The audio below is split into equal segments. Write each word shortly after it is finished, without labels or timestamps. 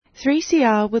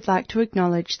3CR would like to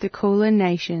acknowledge the Kulin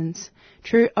Nations,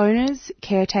 true owners,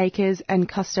 caretakers and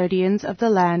custodians of the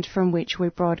land from which we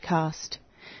broadcast.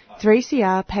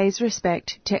 3CR pays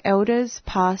respect to elders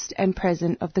past and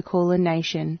present of the Kulin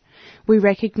Nation. We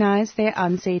recognise their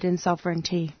unceded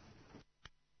sovereignty.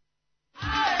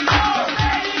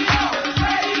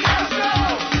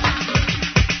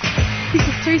 This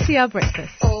is 3CR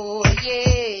Breakfast. Oh,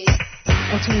 yeah.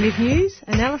 Alternative news,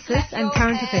 analysis and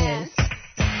current affairs.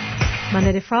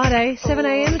 Monday to Friday,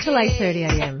 7am till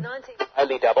 8:30am.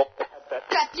 Only double.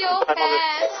 Clap your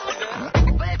hands.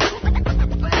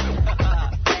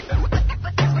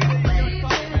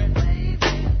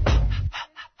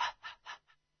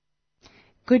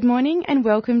 Good morning and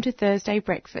welcome to Thursday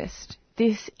Breakfast.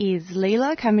 This is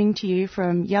Leela coming to you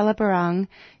from Yallabarang,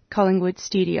 Collingwood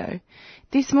Studio.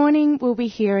 This morning we'll be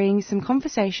hearing some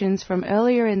conversations from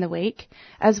earlier in the week,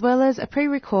 as well as a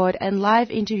pre-record and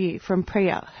live interview from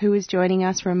Priya, who is joining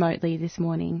us remotely this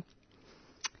morning.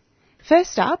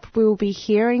 First up, we will be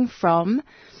hearing from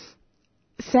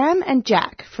Sam and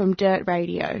Jack from Dirt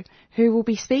Radio, who will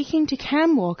be speaking to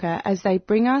Cam Walker as they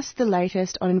bring us the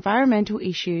latest on environmental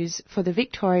issues for the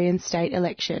Victorian state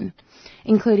election,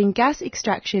 including gas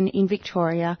extraction in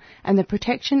Victoria and the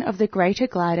protection of the greater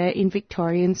glider in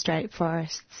Victorian Strait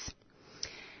forests.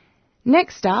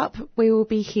 Next up, we will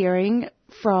be hearing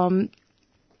from...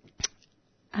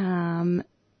 One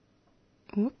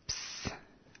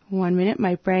minute,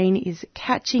 my brain is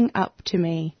catching up to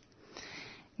me.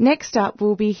 Next up,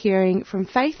 we'll be hearing from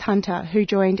Faith Hunter, who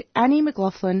joined Annie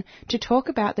McLaughlin to talk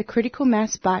about the Critical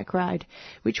Mass Bike Ride,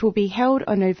 which will be held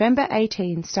on November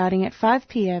 18, starting at 5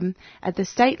 p.m. at the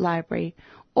State Library,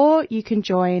 or you can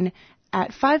join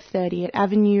at 5:30 at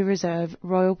Avenue Reserve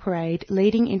Royal Parade,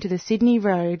 leading into Sydney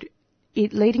Road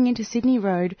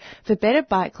for better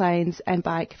bike lanes and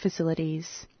bike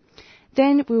facilities.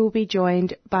 Then we will be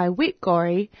joined by Whit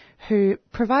Gorey, who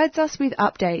provides us with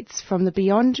updates from the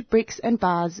Beyond Bricks and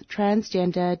Bars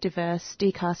Transgender Diverse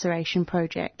Decarceration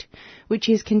Project, which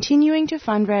is continuing to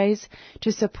fundraise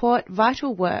to support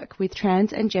vital work with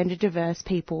trans and gender diverse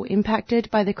people impacted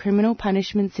by the criminal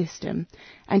punishment system,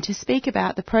 and to speak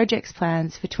about the project's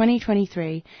plans for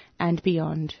 2023 and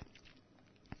beyond.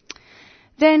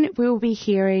 Then we will be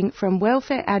hearing from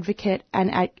welfare advocate and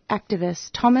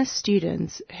activist Thomas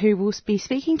Studens, who will be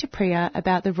speaking to Priya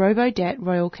about the Robodebt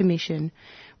Royal Commission,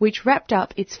 which wrapped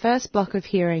up its first block of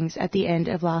hearings at the end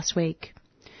of last week.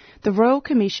 The Royal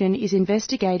Commission is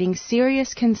investigating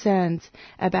serious concerns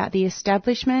about the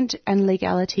establishment and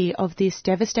legality of this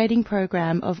devastating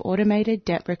program of automated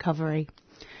debt recovery.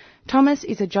 Thomas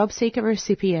is a job seeker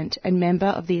recipient and member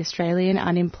of the Australian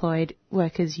Unemployed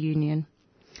Workers Union.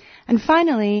 And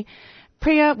finally,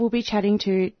 Priya will be chatting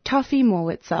to Tuffy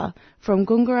Morwitzer from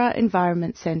Goongerah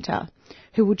Environment Centre,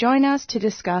 who will join us to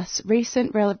discuss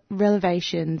recent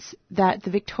revelations that the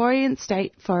Victorian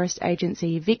State Forest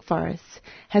Agency, VicForests,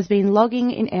 has been logging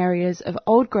in areas of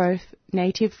old-growth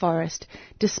native forest,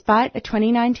 despite a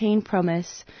 2019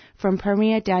 promise from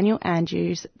Premier Daniel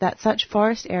Andrews that such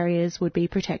forest areas would be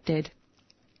protected.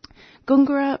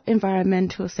 Goongerah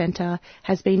Environmental Centre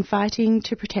has been fighting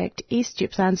to protect East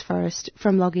Gippsland's forest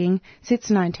from logging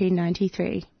since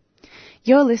 1993.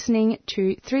 You're listening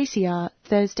to 3CR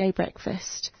Thursday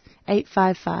Breakfast,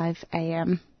 8:55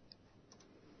 a.m.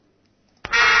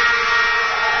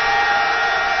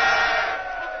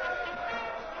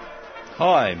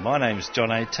 Hi, my name's John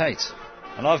A. Tate,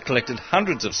 and I've collected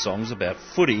hundreds of songs about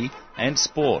footy and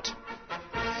sport.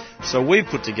 So we've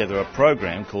put together a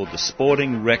program called The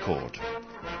Sporting Record.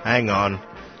 Hang on.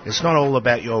 It's not all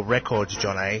about your records,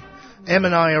 John A. Em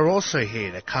and I are also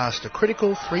here to cast a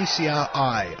critical 3CR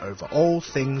eye over all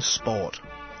things sport.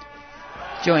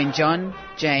 Join John,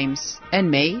 James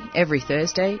and me every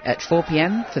Thursday at 4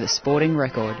 p.m. for The Sporting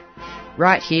Record,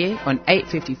 right here on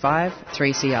 8:55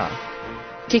 3CR.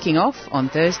 Kicking off on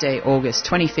Thursday, August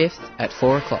 25th at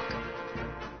 4 o'clock.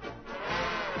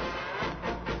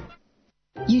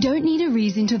 You don't need a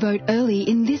reason to vote early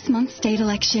in this month's state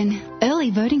election.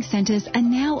 Early voting centres are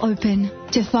now open.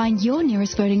 To find your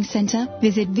nearest voting centre,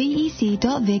 visit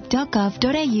vec.vic.gov.au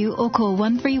or call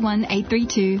 131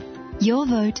 832. Your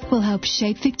vote will help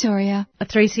shape Victoria. A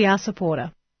 3CR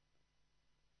supporter.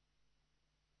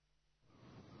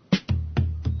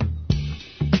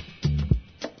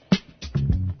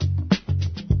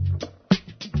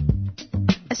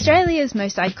 Australia's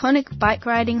most iconic bike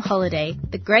riding holiday,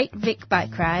 the Great Vic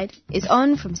Bike Ride, is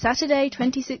on from Saturday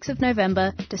 26th of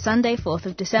November to Sunday 4th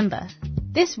of December.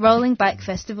 This rolling bike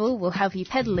festival will have you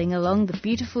pedalling along the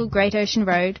beautiful Great Ocean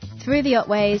Road, through the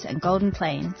Otways and Golden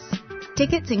Plains.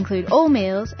 Tickets include all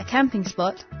meals, a camping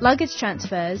spot, luggage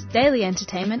transfers, daily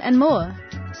entertainment and more.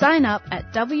 Sign up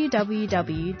at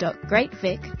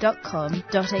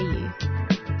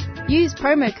www.greatvic.com.au. Use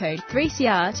promo code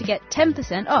 3CR to get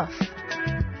 10% off.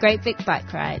 Great Vic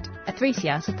Bike Ride, a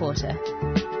 3CR supporter.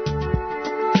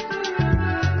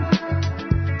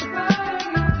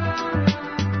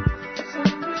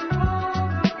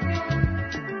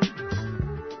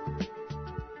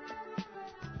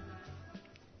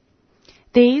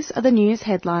 These are the news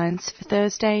headlines for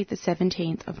Thursday, the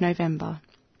 17th of November.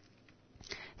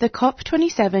 The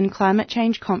COP27 climate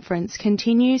change conference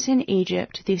continues in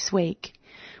Egypt this week,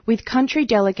 with country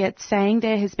delegates saying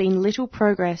there has been little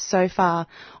progress so far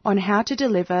on how to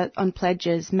deliver on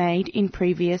pledges made in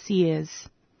previous years.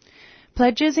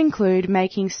 Pledges include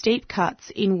making steep cuts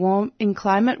in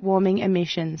climate warming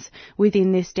emissions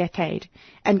within this decade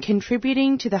and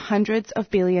contributing to the hundreds of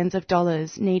billions of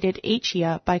dollars needed each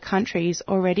year by countries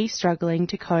already struggling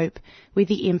to cope with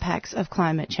the impacts of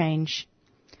climate change.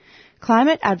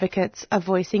 Climate advocates are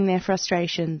voicing their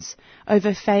frustrations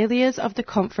over failures of the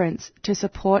conference to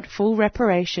support full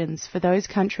reparations for those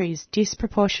countries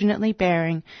disproportionately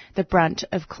bearing the brunt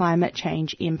of climate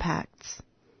change impacts.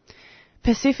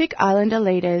 Pacific Islander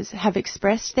leaders have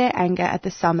expressed their anger at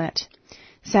the summit,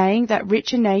 saying that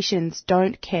richer nations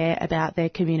don't care about their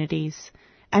communities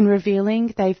and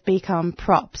revealing they've become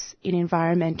props in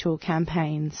environmental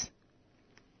campaigns.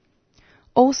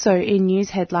 Also in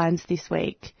news headlines this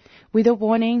week, with a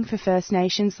warning for First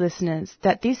Nations listeners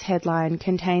that this headline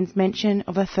contains mention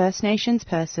of a First Nations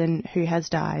person who has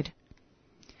died.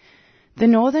 The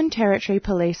Northern Territory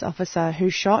police officer who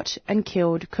shot and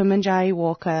killed Kumanjayi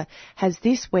Walker has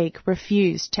this week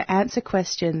refused to answer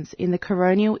questions in the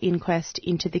coronial inquest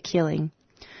into the killing,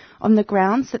 on the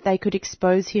grounds that they could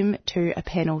expose him to a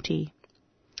penalty.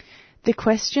 The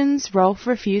questions Rolfe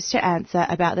refused to answer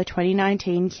about the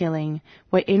 2019 killing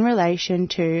were in relation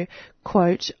to,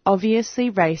 quote, obviously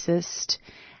racist,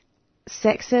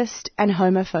 sexist and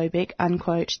homophobic,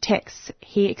 unquote, texts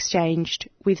he exchanged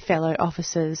with fellow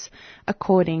officers,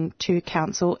 according to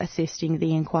counsel assisting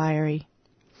the inquiry.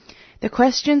 The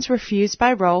questions refused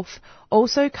by Rolfe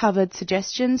also covered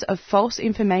suggestions of false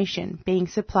information being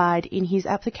supplied in his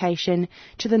application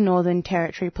to the Northern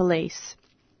Territory Police,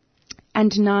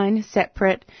 and 9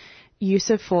 separate use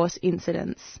of force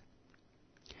incidents.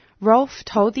 Rolfe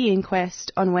told the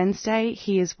inquest on Wednesday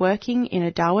he is working in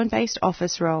a Darwin-based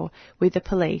office role with the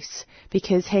police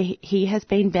because he has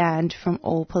been banned from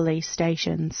all police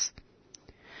stations.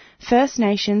 First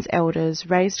Nations elders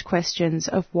raised questions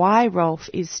of why Rolfe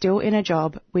is still in a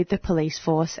job with the police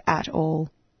force at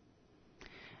all.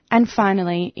 And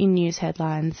finally, in news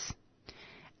headlines,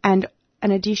 and an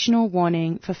additional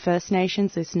warning for First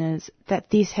Nations listeners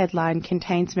that this headline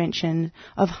contains mention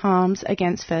of harms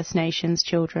against First Nations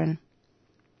children.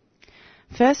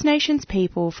 First Nations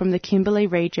people from the Kimberley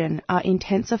region are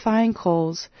intensifying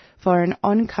calls for an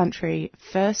on-country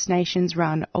First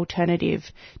Nations-run alternative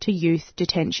to youth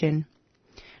detention,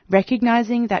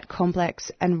 recognising that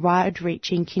complex and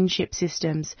wide-reaching kinship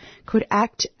systems could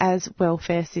act as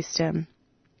welfare system.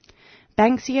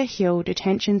 Banksia Hill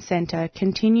Detention Centre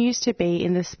continues to be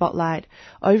in the spotlight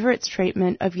over its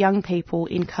treatment of young people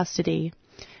in custody,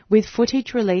 with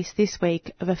footage released this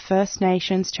week of a First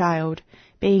Nations child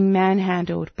being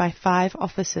manhandled by 5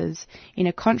 officers in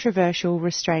a controversial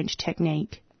restraint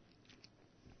technique.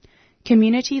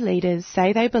 Community leaders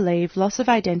say they believe loss of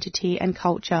identity and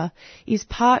culture is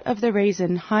part of the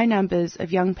reason high numbers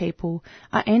of young people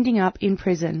are ending up in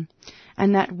prison,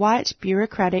 and that white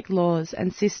bureaucratic laws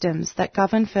and systems that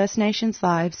govern First Nations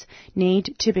lives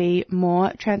need to be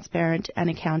more transparent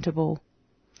and accountable.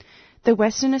 The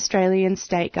Western Australian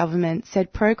state government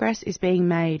said progress is being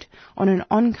made on an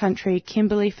on-country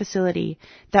Kimberley facility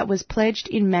that was pledged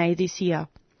in May this year,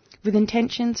 with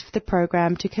intentions for the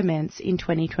program to commence in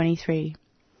 2023.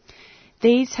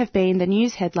 These have been the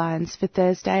news headlines for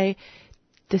Thursday,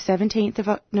 the 17th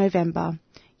of November.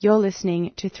 You're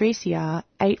listening to 3CR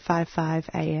 855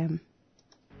 AM.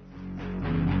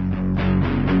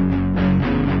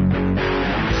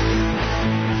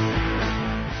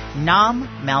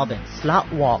 NAM Melbourne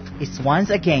Slut Walk is once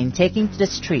again taking to the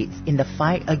streets in the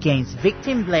fight against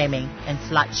victim blaming and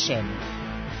slut shaming.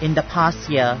 In the past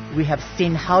year, we have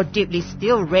seen how deeply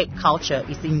still rape culture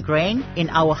is ingrained in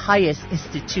our highest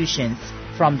institutions,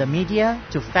 from the media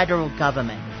to federal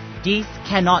government. This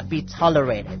cannot be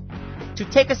tolerated. To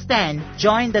take a stand,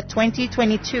 join the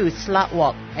 2022 Slut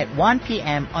Walk at 1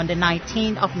 p.m. on the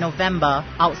 19th of November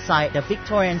outside the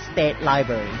Victorian State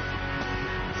Library.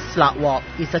 Slut Walk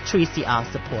is a 3CR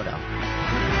supporter.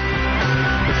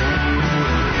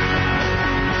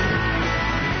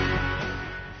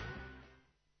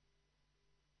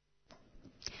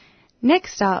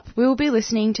 Next up, we will be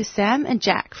listening to Sam and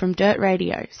Jack from Dirt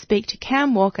Radio speak to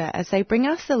Cam Walker as they bring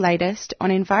us the latest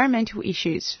on environmental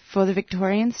issues for the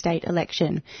Victorian state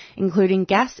election, including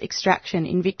gas extraction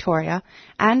in Victoria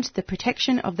and the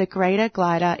protection of the greater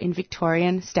glider in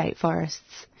Victorian state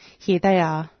forests. Here they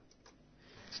are.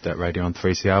 It's Dirt Radio on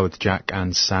 3CR with Jack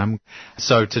and Sam.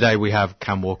 So today we have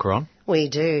Cam Walker on. We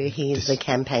do. He's the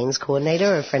campaigns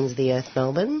coordinator of Friends of the Earth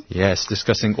Melbourne. Yes,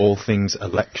 discussing all things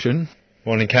election.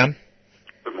 Morning, Cam.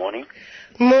 Good morning.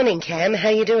 Morning, Cam. How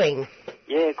you doing?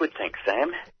 Yeah, good, thanks,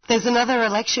 Sam. There's another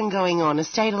election going on, a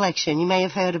state election. You may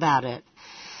have heard about it.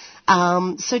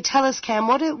 So tell us, Cam,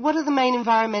 what are the main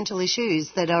environmental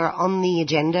issues that are on the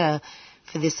agenda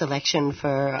for this election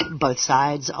for both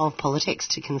sides of politics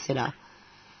to consider?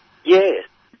 Yes.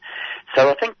 So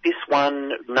I think this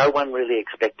one, no one really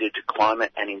expected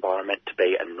climate and environment to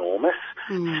be enormous.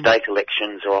 State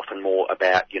elections are often more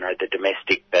about, the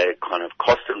domestic, the kind of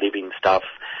cost of living stuff,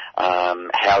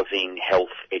 housing,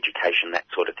 health, education, that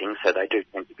sort of thing. So they do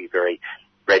tend to be very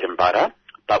bread and butter.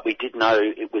 But we did know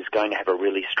it was going to have a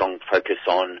really strong focus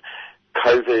on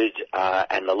COVID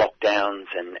and the lockdowns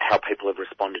and how people have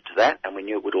responded to that, and we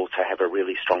knew it would also have a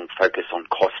really strong focus on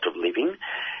cost of living.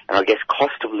 And I guess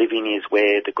cost of living is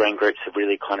where the Green groups have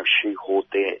really kind of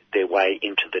shoehorned their way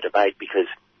into the debate, because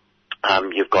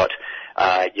you've got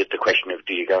the question of,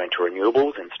 do you go into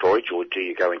renewables and storage, or do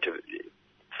you go into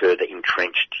further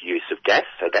entrenched use of gas?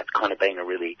 So that's kind of been a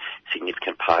really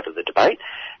significant part of the debate.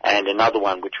 And another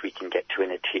one which we can get to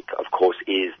in a tick, of course,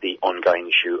 is the ongoing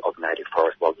issue of native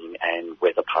forest logging and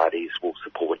whether parties will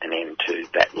support an end to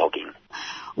that logging.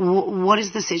 What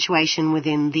is the situation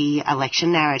within the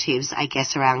election narratives, I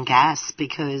guess, around gas?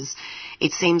 Because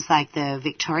it seems like the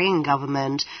Victorian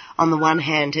government, on the one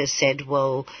hand, has said,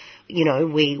 well,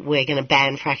 we're going to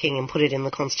ban fracking and put it in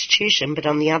the Constitution, but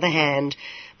on the other hand,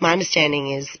 my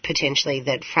understanding is potentially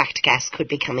that fracked gas could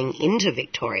be coming into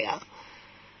Victoria.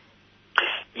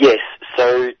 Yes,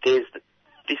 so there's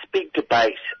this big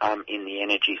debate in the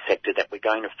energy sector that we're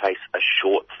going to face a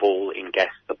shortfall in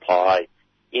gas supply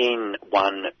in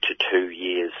 1 to 2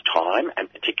 years' time,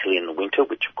 and particularly in the winter,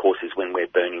 which of course is when we're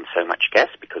burning so much gas,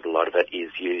 because a lot of it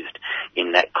is used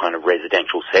in that kind of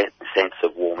residential sense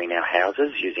of warming our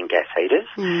houses using gas heaters.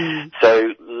 So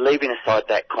leaving aside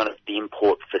that kind of the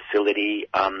import facility,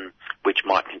 which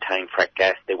might contain fracked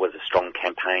gas, there was a strong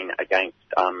campaign against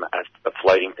a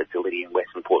floating facility in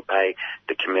Western Port Bay,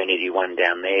 the community one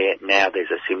down there. Now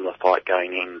there's a similar fight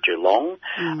going in Geelong,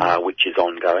 which is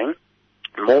ongoing.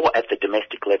 More at the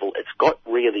domestic level, it's got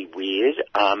really weird.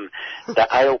 The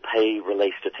ALP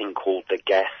released a thing called the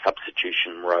Gas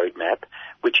Substitution Roadmap,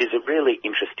 which is a really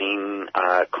interesting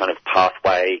kind of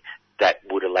pathway that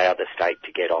would allow the state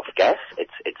to get off gas.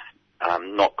 It's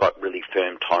not got really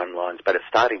firm timelines, but it's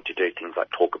starting to do things like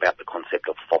talk about the concept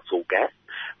of fossil gas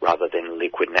rather than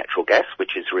liquid natural gas,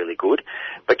 which is really good.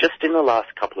 But just in the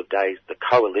last couple of days, the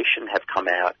Coalition have come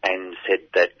out and said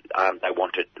that they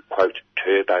wanted, quote,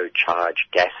 turbocharge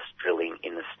gas drilling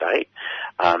in the state,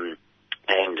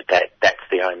 and that's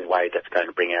the only way that's going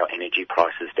to bring our energy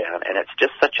prices down. And it's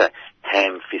just such a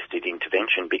ham-fisted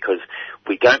intervention, because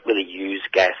we don't really use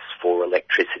gas for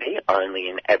electricity, only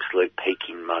in absolute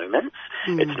peaking moments.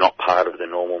 It's not part of the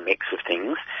normal mix of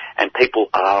things, and people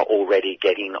are already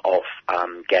getting off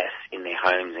gas in their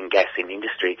homes and gas in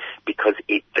industry because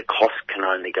the cost can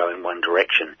only go in one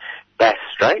direction. Bass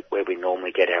Strait, where we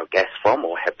normally get our gas from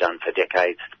or have done for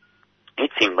decades,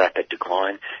 it's in rapid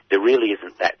decline. There really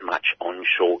isn't that much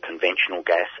onshore conventional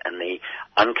gas, and the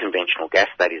unconventional gas,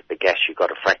 that is the gas you've got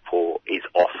to frack for, is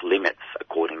off limits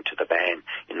according to the ban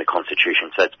in the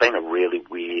Constitution. So it's been a really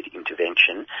weird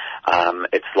intervention.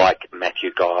 It's like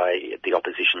Matthew Guy, the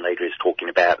opposition leader, is talking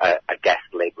about a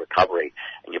gas-led recovery,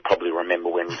 and you probably remember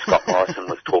when Scott Morrison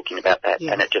was talking about that,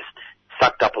 and it just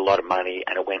sucked up a lot of money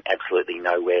and it went absolutely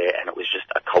nowhere, and it was just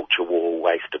a culture war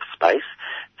waste of space.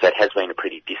 So it has been a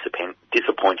pretty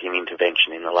disappointing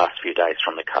intervention in the last few days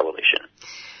from the Coalition.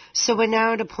 So we're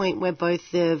now at a point where both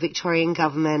the Victorian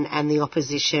government and the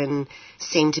opposition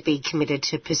seem to be committed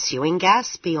to pursuing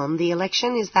gas beyond the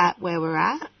election. Is that where we're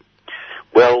at?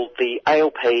 Well, the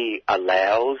ALP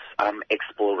allows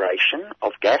exploration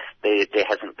of gas. There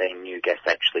hasn't been new gas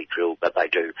actually drilled, but they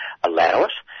do allow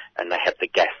it, and they have the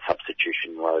gas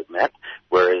substitution roadmap,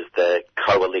 whereas the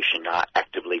Coalition are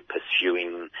actively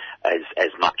pursuing as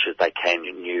much as they can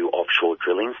new offshore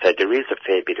drilling. So there is a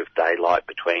fair bit of daylight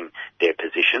between their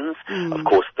positions. Of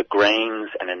course, the Greens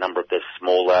and a number of the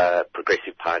smaller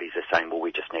progressive parties are saying, well,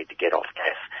 we just need to get off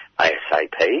gas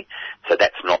ASAP. So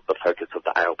that's not the focus of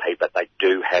the ALP, but they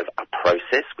do have a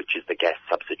process, which is the gas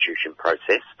substitution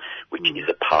process, which is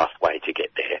a pathway to get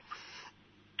there.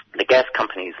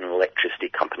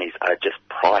 are just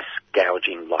price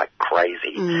gouging like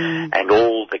crazy. And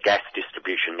all the gas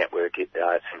distribution network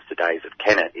since the days of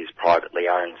Kennett is privately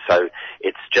owned. So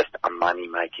it's just a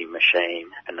money-making machine.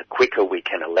 And the quicker we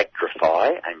can electrify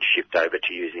and shift over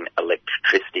to using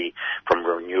electricity from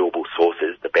renewable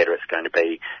sources, the better it's going to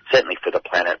be, certainly for the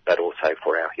planet, but also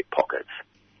for our hip pockets.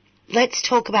 Let's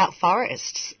talk about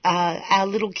forests. Our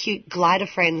little cute glider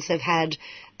friends have had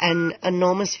an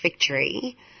enormous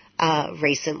victory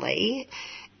recently.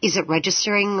 Is it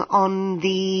registering on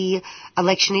the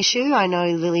election issue? I know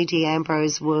Lily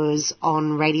D'Ambrose was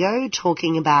on radio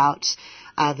talking about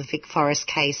the Vic Forest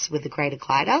case with the Greater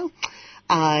Glider,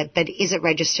 but is it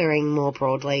registering more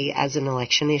broadly as an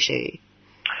election issue?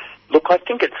 Look, I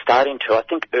think it's starting to. I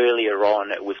think earlier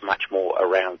on it was much more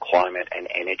around climate and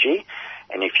energy.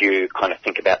 And if you kind of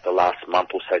think about the last month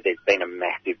or so, there's been a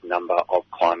massive number of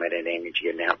climate and energy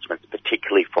announcements,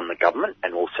 particularly from the government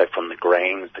and also from the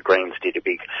Greens. The Greens did a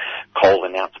big coal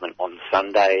announcement on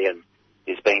Sunday, and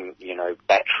there's been,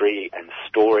 battery and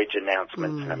storage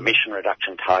announcements and emission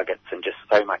reduction targets and just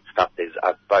so much stuff. There's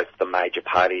both the major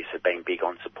parties have been big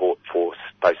on support for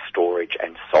both storage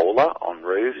and solar on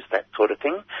roofs, that sort of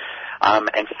thing.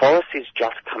 And forest is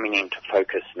just coming into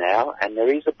focus now, and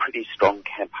there is a pretty strong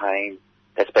campaign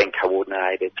that's been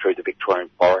coordinated through the Victorian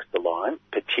Forest Alliance,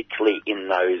 particularly in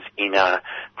those inner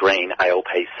green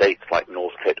ALP seats like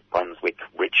Northcote, Brunswick,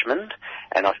 Richmond.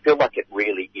 And I feel like it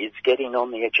really is getting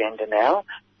on the agenda now.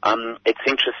 It's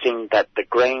interesting that the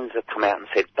Greens have come out and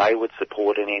said they would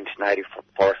support an end to native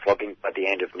forest logging by the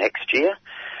end of next year.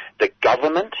 The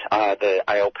government, the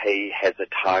ALP, has a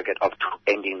target of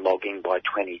ending logging by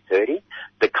 2030.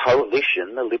 The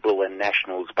coalition, the Liberal and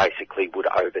Nationals, basically would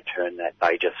overturn that.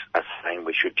 They just are saying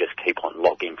we should just keep on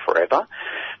logging forever.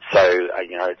 So,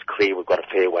 it's clear we've got a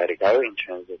fair way to go in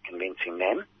terms of convincing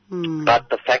them. But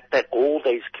the fact that all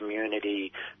these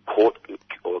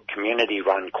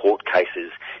community-run court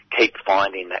cases keep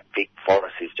finding that Vic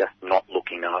Forest is just not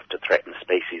looking after threatened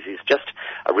species is just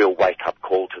a real wake-up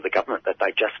call to the government that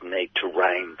they just need to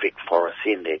rein Vic Forest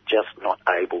in. They're just not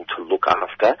able to look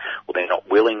after, or they're not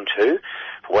willing to,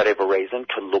 for whatever reason,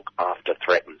 to look after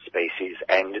threatened species,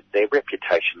 and their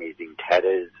reputation is in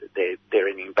tatters. They're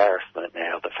an embarrassment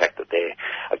now, the fact that they're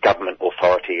a government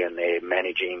authority and they're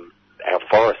managing our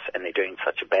forests and they're doing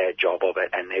such a bad job of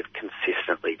it, and they've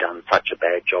consistently done such a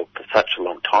bad job for such a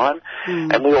long time.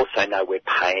 And we also know we're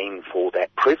paying for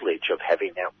that privilege of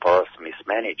having our forests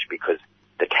mismanaged because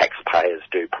the taxpayers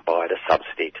do provide a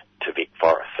subsidy to Vic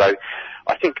Forest. So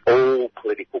I think all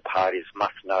political parties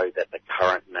must know that the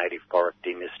current native forest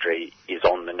industry is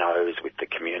on the nose with the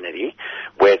community.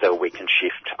 Whether we can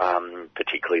shift,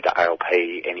 particularly the ALP,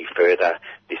 any further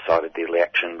this side of the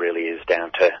election really is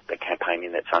down to the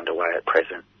campaigning that's underway at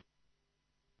present.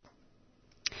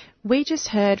 We just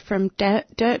heard from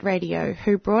Dirt Radio,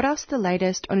 who brought us the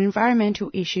latest on environmental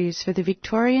issues for the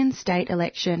Victorian state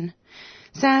election.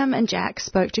 Sam and Jack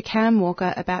spoke to Cam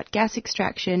Walker about gas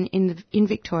extraction in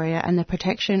Victoria and the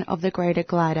protection of the Greater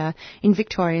Glider in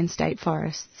Victorian state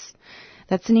forests.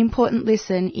 That's an important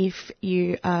listen if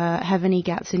you have any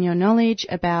gaps in your knowledge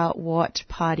about what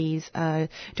parties are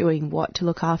doing what to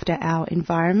look after our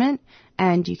environment.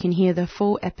 And you can hear the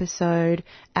full episode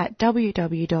at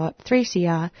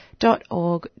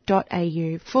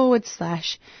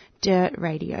www.3cr.org.au/Dirt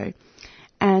Radio.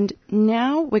 And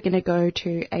now we're going to go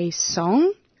to a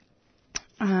song.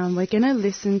 We're going to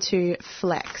listen to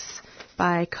Flex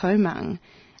by Komung.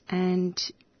 And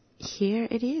here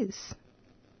it is.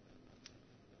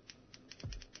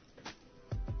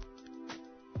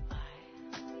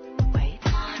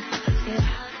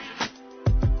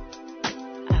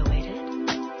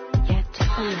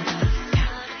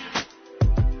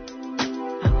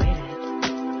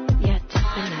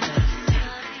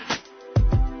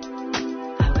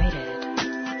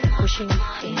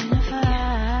 In a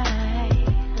fight,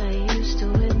 are you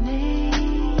still with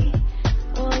me,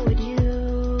 or would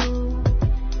you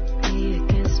be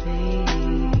against me?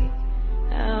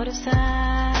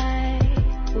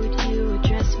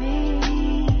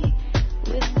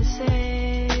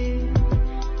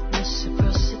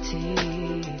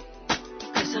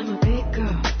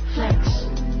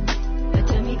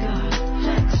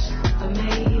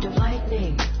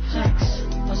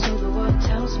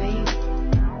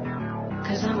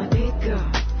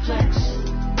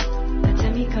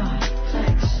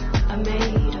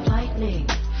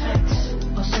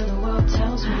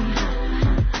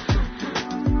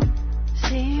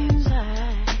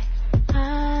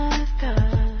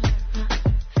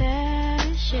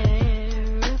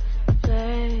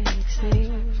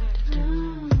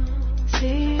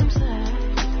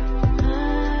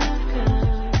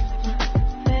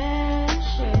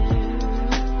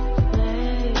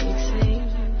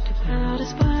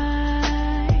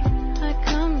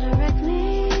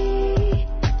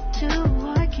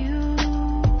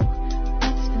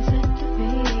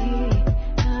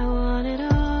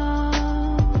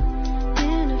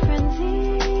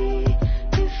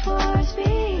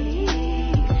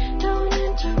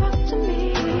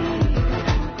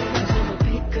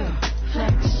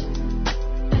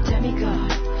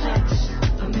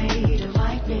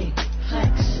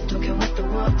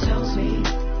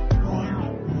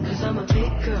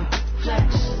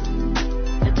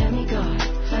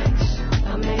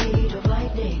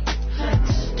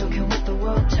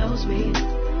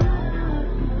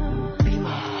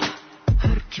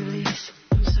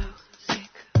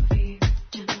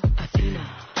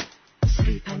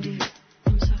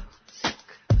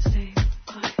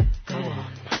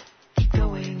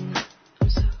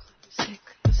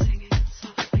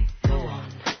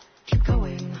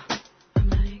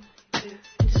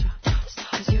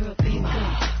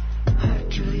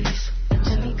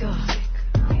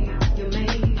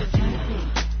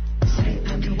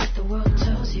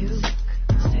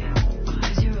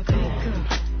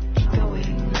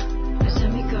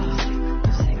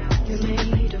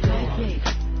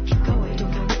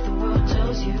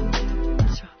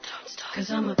 Cause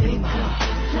I'm a big girl,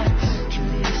 flex,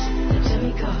 Julius, the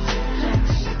Timmy girl,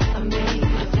 flex, I'm made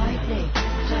of lightning,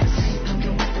 flex, I'm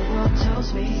doing what the world tells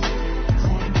me,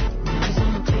 cause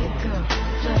I'm a big girl,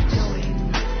 flex,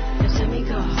 going, the Timmy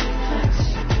girl, flex,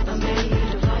 I'm made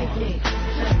of lightning,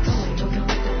 flex, going, doing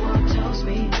what the world tells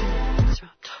me,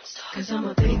 cause I'm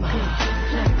a big girl,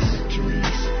 flex,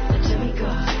 Julius, the Timmy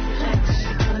girl, flex,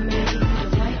 I'm made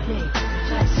of lightning,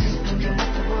 flex, I'm doing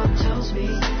what the world tells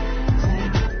me.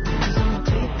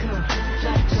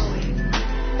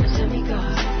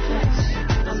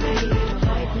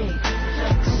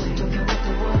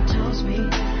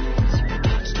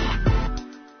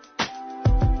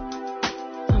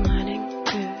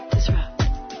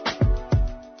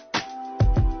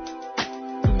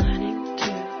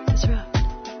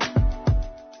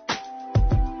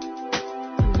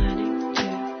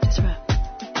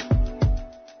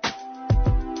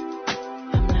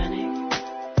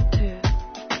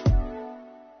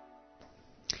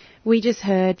 We just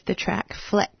heard the track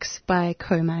Flex by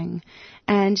Komang.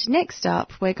 And next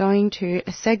up, we're going to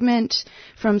a segment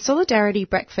from Solidarity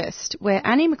Breakfast, where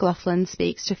Annie McLaughlin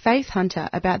speaks to Faith Hunter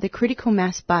about the Critical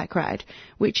Mass bike ride,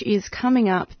 which is coming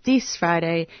up this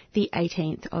Friday, the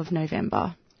 18th of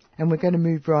November. And we're going to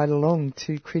move right along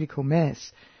to Critical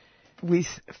Mass with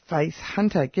Faith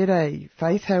Hunter. G'day,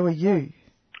 Faith, how are you?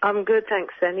 I'm good,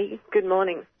 thanks, Annie. Good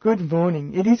morning. Good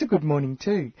morning. It is a good morning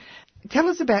too. Tell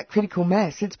us about Critical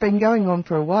Mass. It's been going on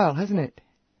for a while, hasn't it?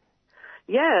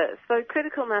 Yeah, so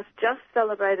Critical Mass just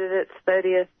celebrated its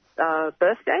 30th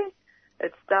birthday.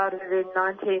 It started in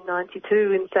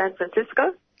 1992 in San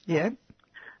Francisco. Yeah.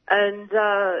 And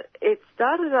it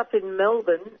started up in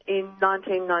Melbourne in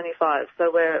 1995,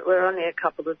 so we're only a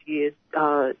couple of years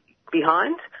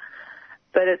behind.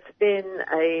 But it's been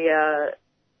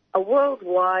a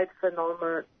worldwide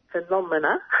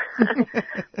phenomena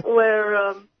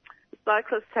where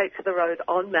cyclists take to the road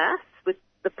en masse with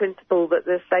the principle that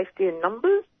there's safety in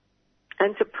numbers,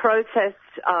 and to protest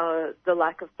the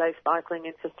lack of safe cycling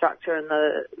infrastructure and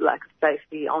the lack of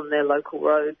safety on their local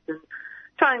roads, and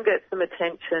try and get some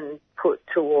attention put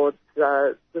towards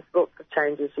the sorts of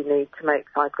changes you need to make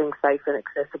cycling safe and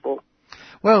accessible.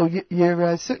 Well,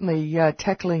 you're certainly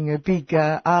tackling a big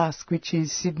ask, which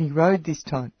is Sydney Road this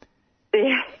time.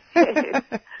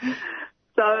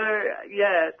 So,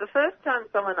 yeah, the first time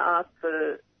someone asked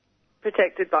for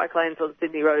protected bike lanes on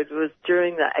Sydney Road was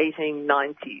during the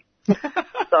 1890s.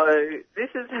 So this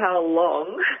is how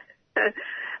long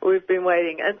we've been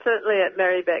waiting. And certainly at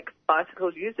Marybeck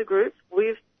Bicycle User Group,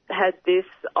 we've had this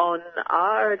on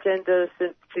our agenda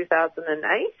since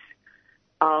 2008.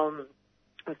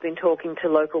 I've been talking to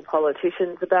local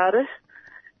politicians about it.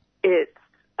 It's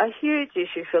a huge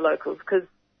issue for locals because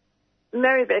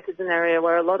Marybeck is an area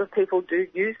where a lot of people do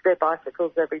use their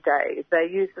bicycles every day. They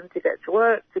use them to get to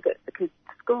work, to get the kids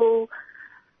to school.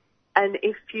 And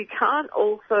if you can't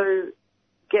also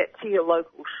get to your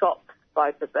local shops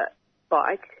by the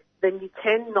bike, then you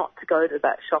tend not to go to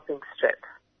that shopping strip.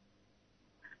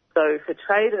 So for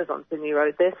traders on Sydney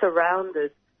Road, they're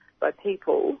surrounded by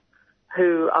people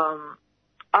who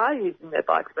are using their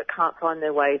bikes but can't find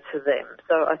their way to them.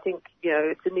 So I think,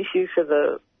 it's an issue for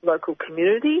the local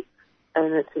community,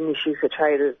 and it's an issue for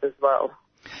traders as well.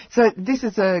 So this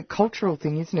is a cultural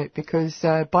thing, isn't it? Because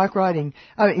bike riding,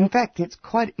 in fact, it's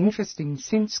quite interesting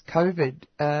since COVID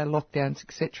lockdowns,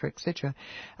 etc.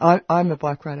 I'm a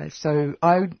bike rider, so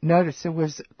I noticed there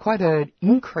was quite an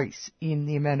increase in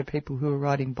the amount of people who are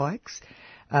riding bikes,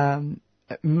 and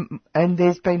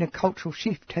there's been a cultural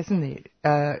shift, hasn't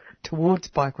there, towards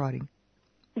bike riding?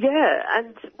 Yeah,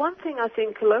 and one thing I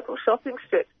think local shopping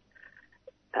strips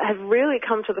have really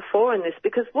come to the fore in this,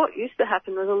 because what used to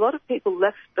happen was a lot of people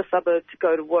left the suburb to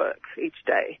go to work each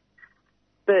day.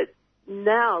 But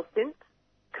now, since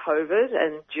COVID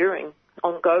and during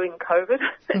ongoing COVID,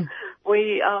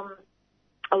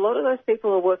 a lot of those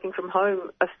people are working from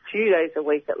home a few days a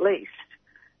week at least.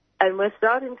 And we're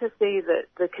starting to see that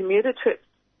the commuter trips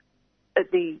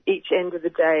at each end of the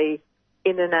day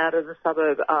in and out of the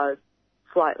suburb are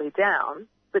slightly down.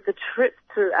 But the trips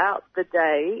throughout the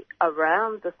day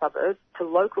around the suburbs to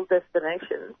local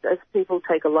destinations, as people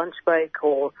take a lunch break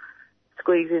or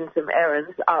squeeze in some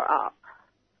errands, are up.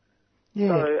 Yeah.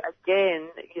 So again,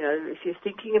 if you're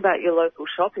thinking about your local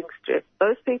shopping strip,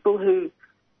 those people who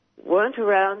weren't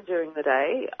around during the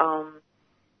day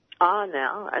are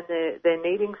now, and they're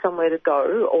needing somewhere to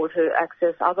go or to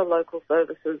access other local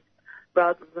services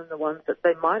rather than the ones that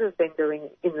they might have been doing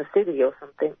in the city or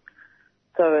something.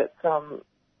 So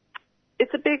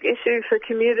it's a big issue for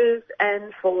commuters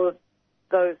and for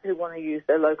those who want to use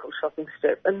their local shopping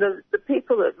strip. And the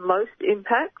people that most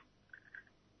impact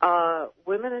are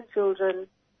women and children,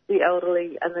 the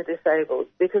elderly and the disabled,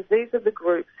 because these are the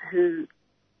groups who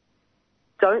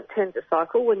don't tend to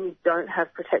cycle when you don't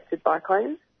have protected bike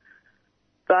lanes.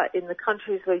 But in the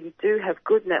countries where you do have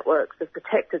good networks of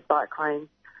protected bike lanes,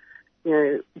 you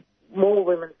know, more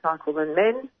women cycle than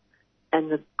men,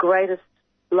 and the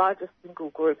largest single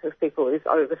group of people is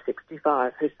over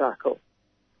 65 who cycle.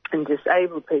 And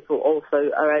disabled people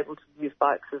also are able to use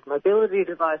bikes as mobility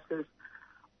devices,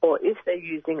 or if they're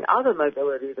using other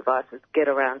mobility devices, get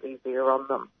around easier on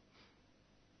them.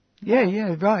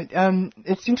 Yeah, right.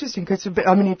 It's interesting because,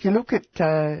 I mean, if you look at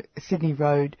Sydney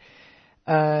Road,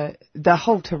 the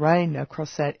whole terrain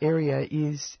across that area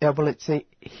is,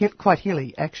 it's quite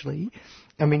hilly, actually.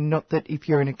 I mean, not that if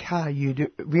you're in a car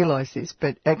you'd realise this,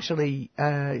 but actually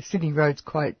Sydney Road's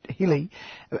quite hilly,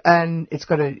 and it's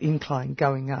got an incline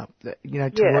going up,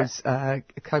 towards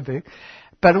Coburg.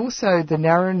 But also the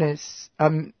narrowness,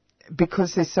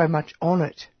 because there's so much on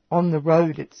it, on the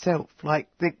road itself. Like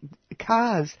the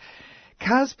cars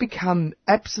become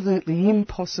absolutely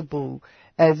impossible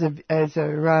as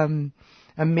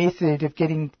a method of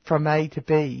getting from A to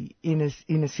B in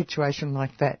a situation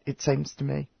like that. It seems to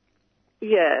me.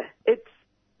 Yeah,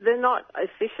 they're not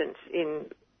efficient in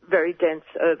very dense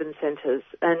urban centres,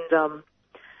 and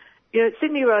at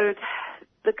Sydney Road,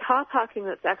 the car parking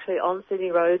that's actually on Sydney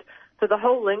Road, for the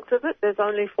whole length of it, there's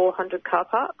only 400 car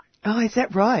parks. Oh, is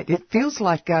that right? It feels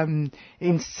like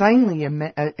insane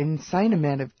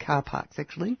amount of car parks,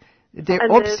 actually.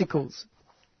 They're obstacles.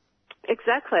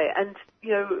 Exactly. And,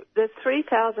 there's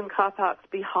 3,000 car parks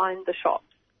behind the shops.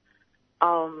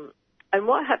 And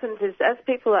what happens is, as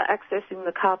people are accessing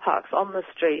the car parks on the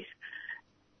street,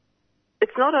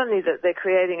 it's not only that they're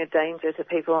creating a danger to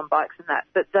people on bikes and that,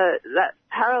 but that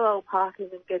parallel parking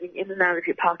and getting in and out of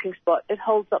your parking spot, it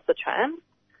holds up the trams.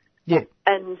 Yeah.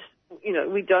 And,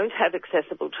 we don't have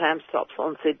accessible tram stops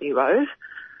on Sydney Road.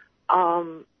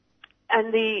 And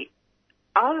the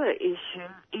other issue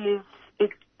is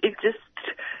it just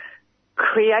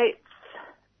creates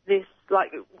this,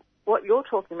 like what you're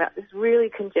talking about, this really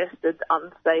congested,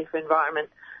 unsafe environment.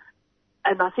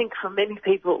 And I think for many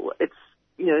people, it's,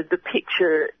 the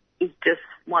picture is just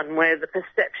one where the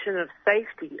perception of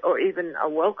safety or even a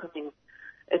welcoming,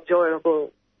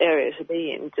 enjoyable area to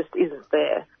be in just isn't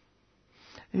there.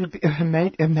 It would be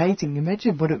amazing.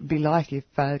 Imagine what it would be like if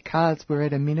cars were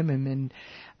at a minimum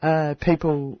and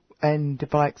people and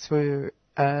bikes were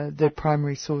the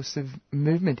primary source of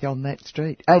movement on that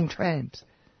street, and trams.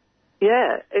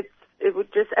 Yeah, it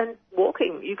would just, and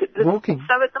walking. Walking.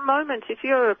 So at the moment, if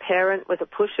you're a parent with a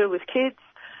pusher with kids,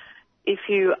 if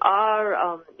you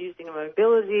are using a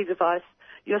mobility device,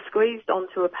 you're squeezed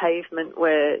onto a pavement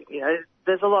where,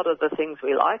 there's a lot of the things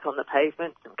we like on the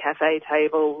pavement, some cafe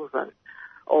tables and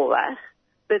all that,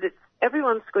 but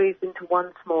everyone's squeezed into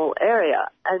one small area.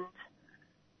 And,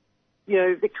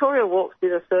 Victoria Walks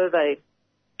did a survey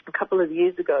a couple of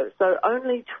years ago, so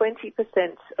only 20%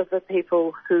 of the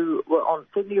people who were on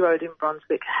Sydney Road in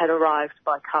Brunswick had arrived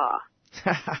by car.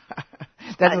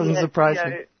 That doesn't surprise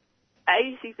me.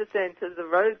 80% of the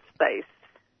road space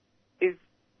is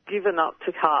given up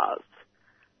to cars,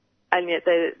 and yet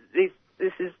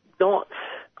this is not,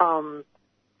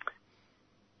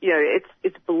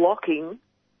 it's blocking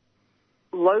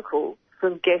locals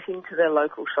from getting to their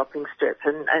local shopping strip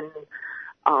and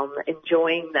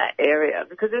enjoying that area,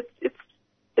 because it's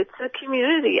a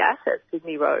community asset,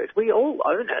 Sydney Road. We all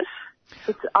own it.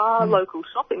 It's our local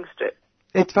shopping strip.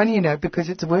 It's funny, because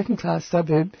it's a working class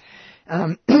suburb.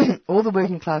 All the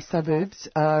working class suburbs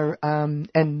are,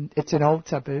 and it's an old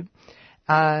suburb.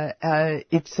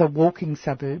 It's a walking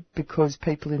suburb because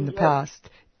people in the past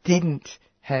didn't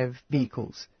have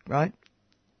vehicles, right?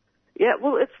 Yeah,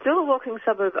 well, it's still a walking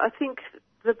suburb. I think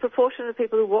the proportion of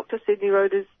people who walk to Sydney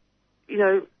Road is,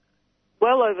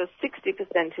 well over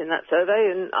 60% in that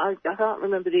survey, and I can't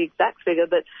remember the exact figure,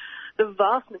 but the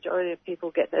vast majority of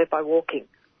people get there by walking.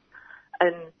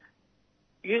 And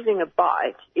using a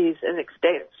bike is an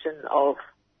extension of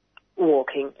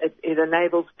walking. It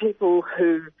enables people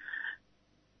who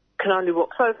can only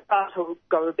walk so far to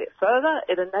go a bit further.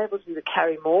 It enables you to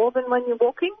carry more than when you're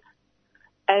walking.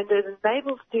 And it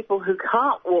enables people who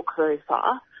can't walk very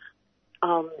far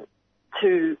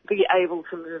to be able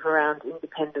to move around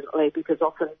independently, because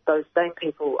often those same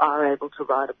people are able to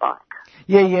ride a bike.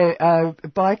 Yeah.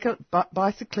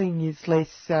 Bicycling is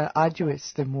less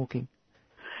arduous than walking.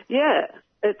 Yeah.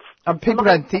 People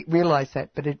don't realise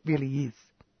that, but it really is.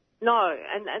 No,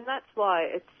 and that's why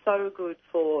it's so good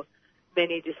for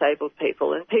many disabled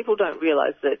people. And people don't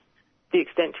realise that the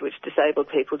extent to which disabled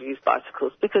people use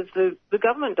bicycles, because the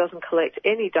government doesn't collect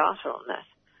any data on that.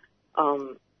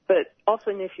 but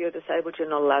often if you're disabled, you're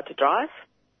not allowed to drive.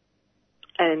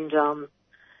 And,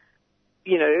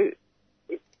 you know,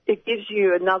 it gives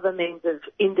you another means of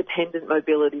independent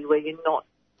mobility where you're not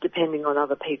depending on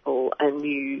other people, and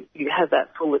you have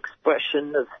that full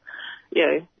expression of, you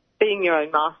know, being your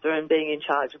own master and being in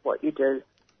charge of what you do,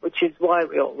 which is why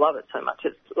we all love it so much.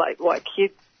 It's like why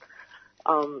kids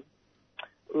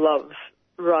love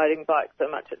riding bikes so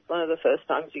much. It's one of the first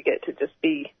times you get to just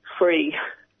be free.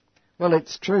 Well,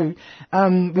 it's true.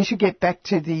 We should get back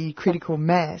to the critical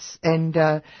mass and,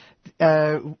 you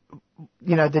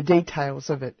know, the details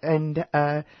of it. And,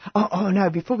 no,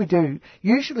 before we do,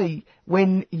 usually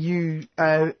when you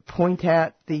point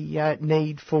out the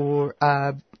need for,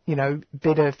 you know,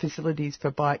 better facilities for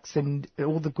bikes and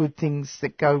all the good things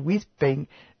that go with being,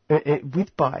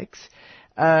 with bikes,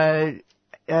 and,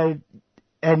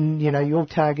 you know, you're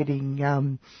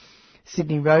targeting,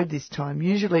 Sydney Road this time.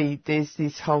 Usually there's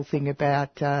this whole thing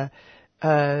about a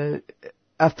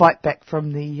fight back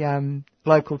from the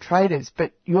local traders,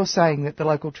 but you're saying that the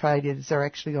local traders are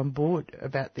actually on board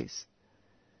about this.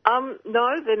 No,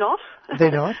 they're not.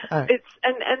 They're not? Oh. It's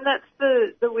and that's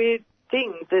the weird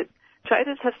thing, that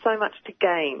traders have so much to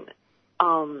gain.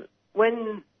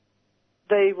 When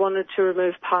they wanted to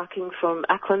remove parking from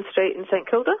Ackland Street in St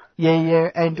Kilda. Yeah,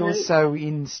 and also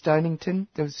in Stonington,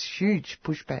 there was huge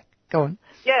pushback. Go on.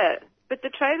 Yeah, but the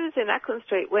traders in Ackland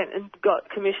Street went and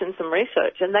commissioned some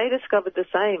research, and they discovered the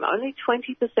same. Only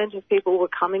 20% of people were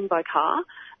coming by car,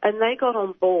 and they got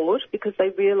on board because they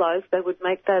realised they would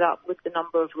make that up with the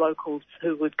number of locals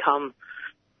who would come.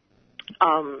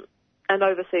 And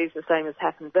overseas, the same has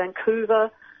happened.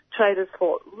 Vancouver, traders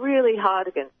fought really hard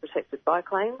against protected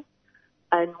bike lanes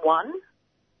and won.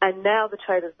 And now the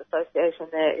Traders Association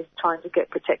there is trying to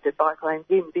get protected bike lanes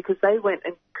in because they went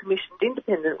and commissioned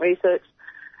independent research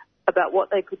about what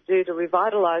they could do to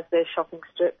revitalise their shopping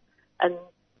strip. And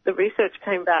the research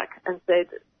came back and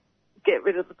said, get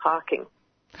rid of the parking.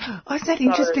 Oh, is that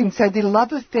interesting? So the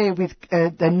love affair with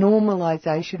the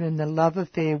normalisation and the love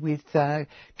affair with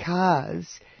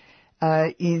cars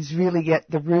is really at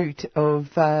the root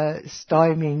of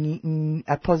stymieing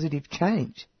a positive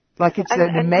change. Like it's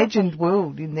an imagined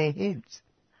world in their heads.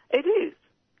 It is.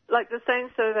 Like the same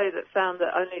survey that found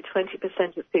that only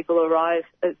 20% of people arrive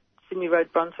at Sydney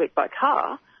Road, Brunswick by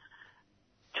car,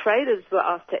 traders were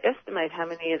asked to estimate how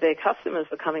many of their customers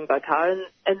were coming by car,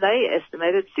 and they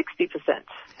estimated 60%.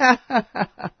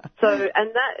 So,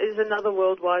 and that is another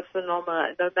worldwide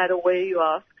phenomenon. No matter where you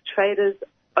ask, traders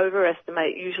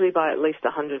overestimate usually by at least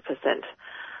 100%.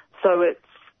 So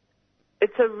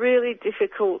it's a really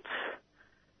difficult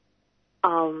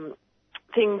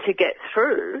thing to get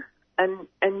through, and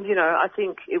you know, I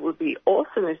think it would be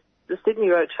awesome if the Sydney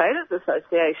Road Traders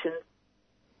Association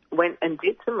went and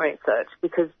did some research,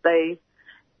 because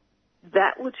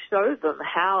that would show them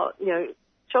how, you know,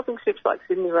 shopping strips like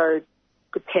Sydney Road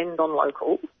depend on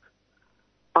locals,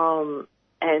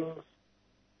 and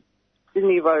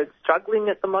Sydney Road's struggling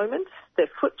at the moment. Their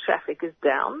foot traffic is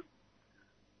down,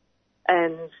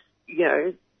 and you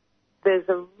know, there's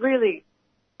a really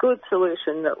good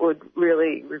solution that would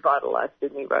really revitalise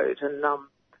Sydney Road, and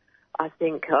I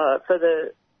think for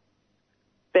the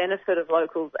benefit of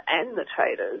locals and the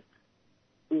traders,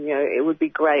 you know, it would be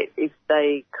great if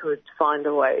they could find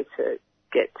a way to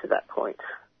get to that point.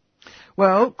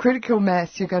 Well, Critical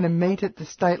Mass, you're going to meet at the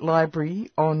State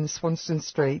Library on Swanston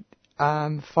Street,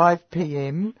 5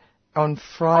 p.m. on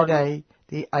Friday,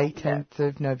 the 18th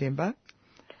of November.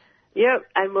 Yep,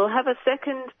 and we'll have a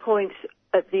second point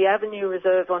at the Avenue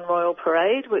Reserve on Royal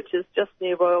Parade, which is just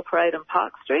near Royal Parade and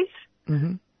Park Street.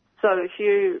 Mm-hmm. So if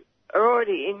you are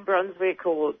already in Brunswick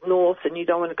or north and you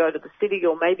don't want to go to the city,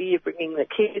 or maybe you're bringing the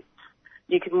kids,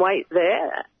 you can wait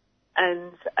there,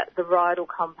 and the ride will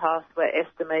come past. We're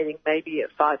estimating maybe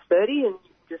at 5:30, and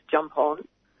you can just jump on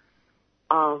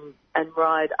and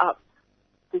ride up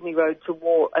Sydney Road to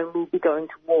War, and we'll be going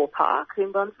to War Park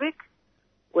in Brunswick,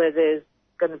 where there's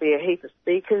going to be a heap of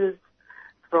speakers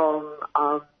from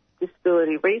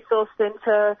Disability Resource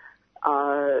Centre,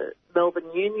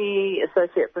 Melbourne Uni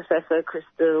Associate Professor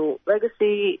Crystal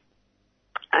Legacy,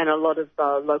 and a lot of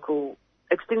local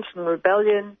Extinction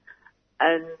Rebellion,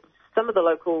 and some of the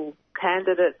local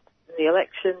candidates in the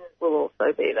election will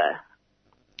also be there.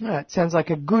 Oh, it sounds like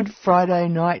a good Friday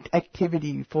night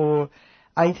activity for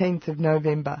 18th of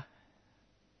November.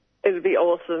 It would be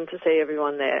awesome to see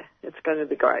everyone there. It's going to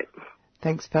be great.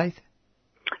 Thanks, Faith.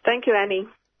 Thank you, Annie.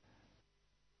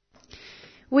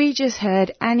 We just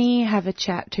heard Annie have a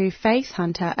chat to Faith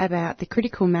Hunter about the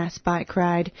Critical Mass bike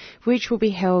ride, which will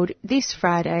be held this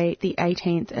Friday, the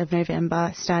 18th of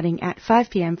November, starting at 5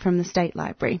 p.m. from the State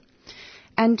Library.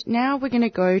 And now we're going to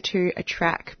go to a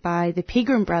track by the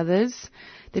Pegram Brothers.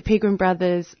 The Pegram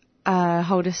Brothers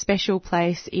hold a special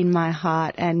place in my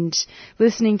heart, and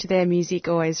listening to their music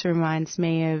always reminds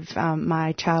me of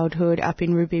my childhood up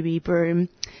in Rubibi Broome.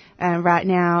 Right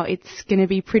now it's going to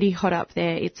be pretty hot up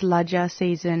there. It's Ludger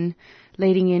season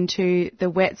leading into the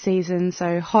wet season,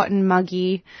 so hot and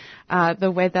muggy.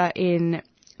 The weather in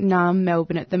Naarm,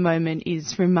 Melbourne at the moment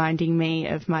is reminding me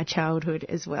of my childhood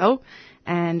as well.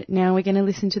 And now we're going to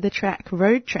listen to the track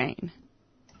Road Train.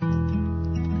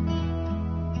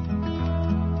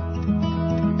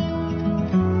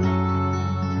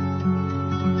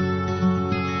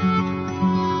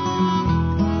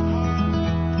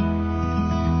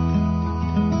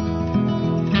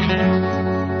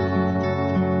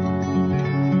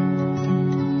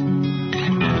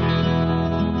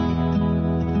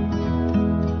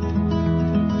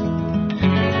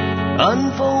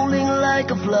 Unfolding like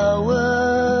a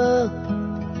flower,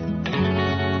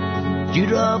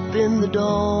 dewdrop in the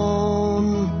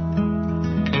dawn,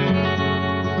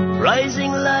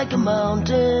 rising like a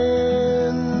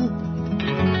mountain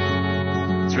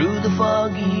through the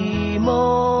foggy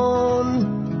morn.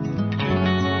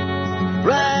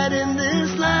 Right in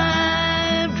this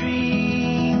life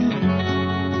dream,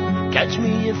 catch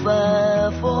me if I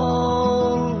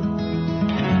fall,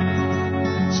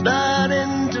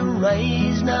 starting to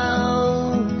rise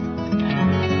now,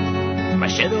 my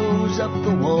shadow's up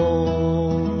the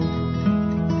wall,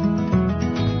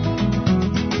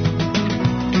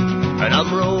 and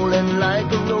I'm rolling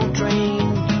like a road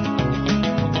train,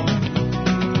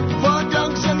 4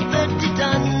 dogs and 30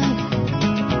 ton,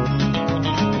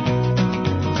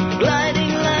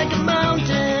 gliding like a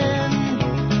mountain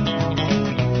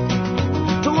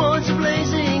towards the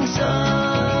blazing sun.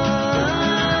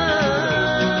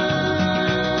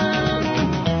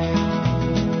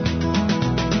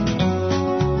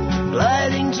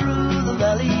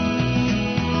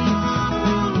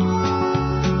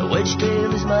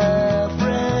 Wedgetail is my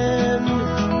friend,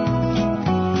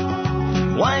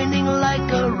 winding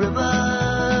like a river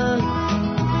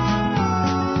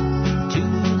to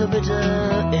the bitter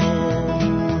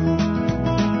end.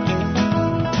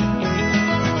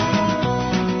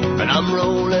 And I'm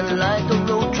rolling like a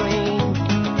road train,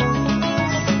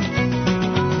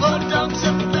 4 dogs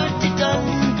of 30 ton,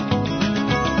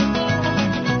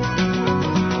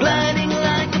 gliding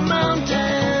like a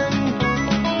mountain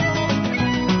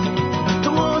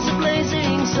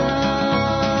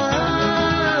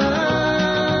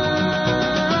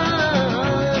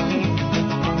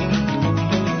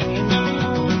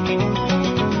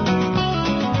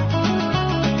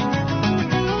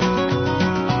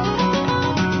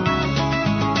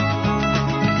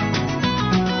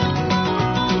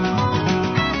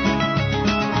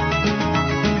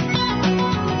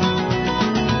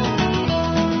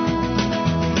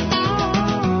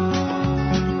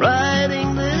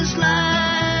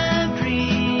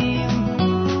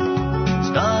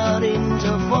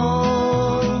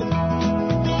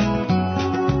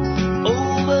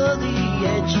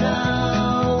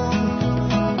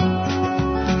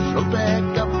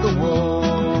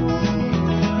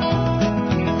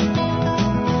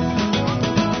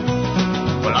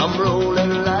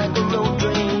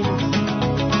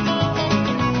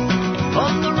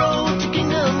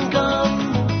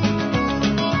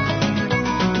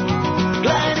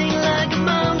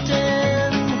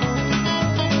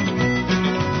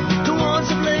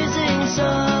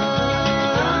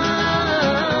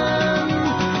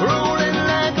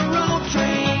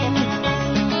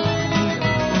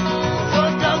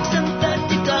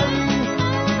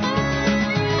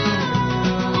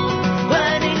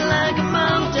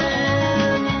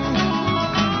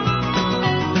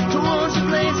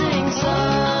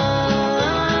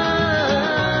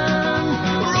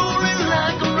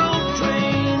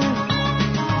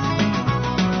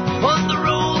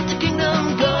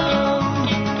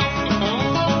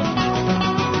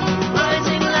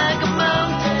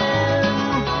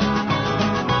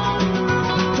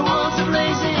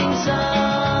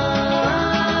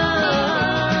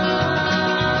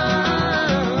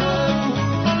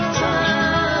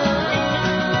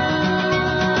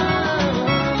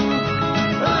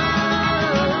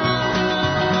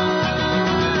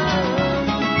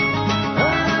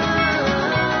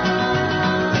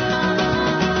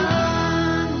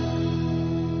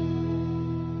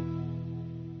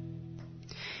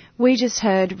We just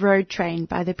heard Road Train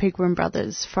by the Pegram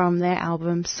Brothers from their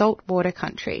album Saltwater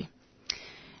Country.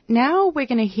 Now we're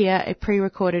going to hear a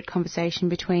pre-recorded conversation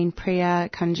between Priya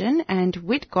Kunjan and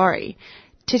Whit Gorry.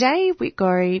 Today, Whit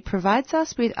Gorry provides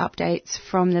us with updates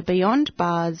from the Beyond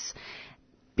Bars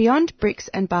Beyond Bricks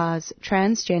and Bars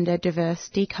Transgender Diverse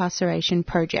Decarceration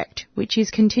Project, which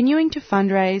is continuing to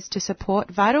fundraise to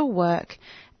support vital work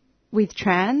with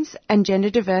trans and gender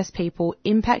diverse people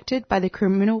impacted by the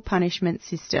criminal punishment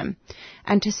system,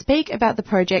 and to speak about the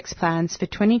project's plans for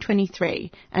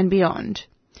 2023 and beyond.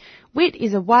 Whit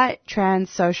is a white trans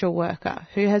social worker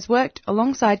who has worked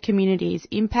alongside communities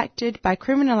impacted by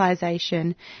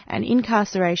criminalisation and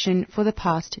incarceration for the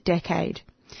past decade.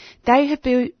 They have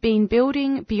been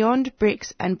building Beyond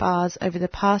Bricks and Bars over the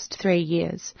past 3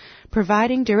 years,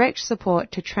 providing direct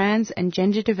support to trans and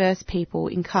gender diverse people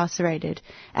incarcerated,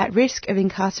 at risk of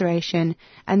incarceration,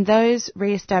 and those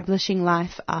re-establishing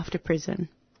life after prison.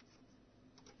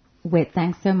 Whit,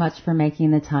 thanks so much for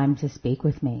making the time to speak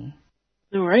with me.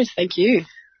 No worries, thank you.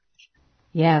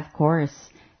 Yeah, of course.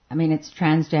 I mean, it's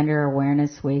Transgender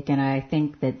Awareness Week, and I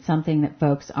think that something that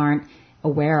folks aren't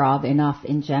aware of enough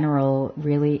in general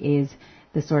really is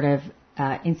the sort of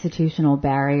institutional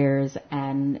barriers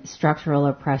and structural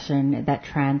oppression that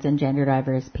trans and gender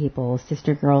diverse people,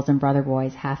 sister girls and brother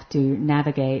boys, have to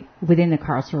navigate within the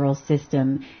carceral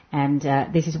system. And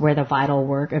this is where the vital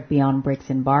work of Beyond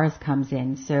Bricks and Bars comes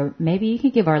in. So maybe you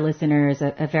could give our listeners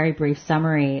a very brief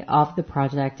summary of the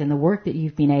project and the work that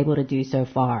you've been able to do so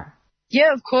far.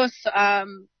 Yeah, of course.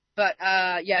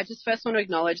 I just first want to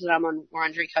acknowledge that I'm on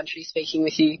Wurundjeri country speaking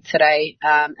with you today,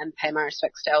 and pay my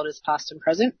respects to elders past and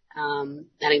present, and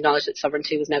acknowledge that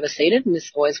sovereignty was never ceded, and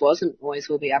this always was and always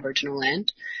will be Aboriginal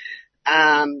land.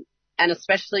 And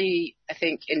especially, I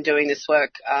think, in doing this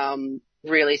work,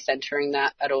 really centering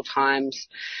that at all times,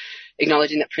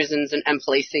 acknowledging that prisons and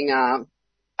policing are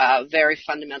very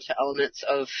fundamental elements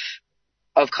of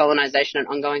colonisation and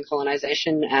ongoing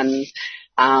colonisation, and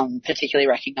particularly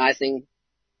recognising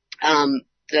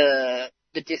the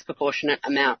disproportionate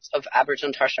amounts of Aboriginal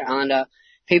and Torres Strait Islander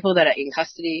people that are in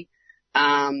custody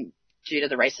due to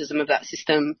the racism of that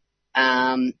system,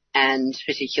 and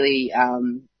particularly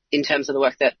in terms of the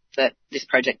work that this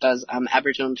project does,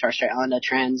 Aboriginal and Torres Strait Islander,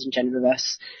 trans and gender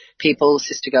diverse people,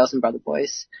 sister girls and brother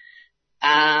boys. So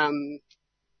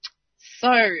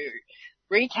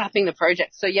recapping the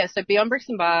project. So Beyond Bricks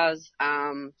and Bars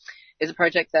is a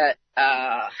project that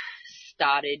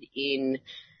started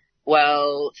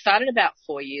about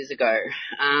 4 years ago,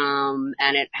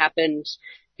 and it happened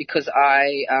because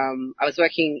I was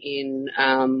working in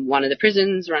one of the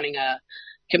prisons running a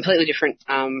completely different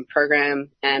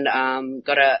program, and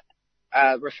got a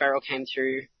referral came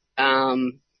through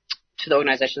to the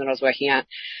organisation that I was working at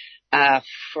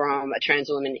from a trans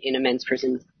woman in a men's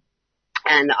prison.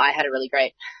 And I had a really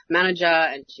great manager,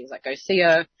 and she was like, go see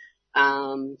her.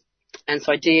 And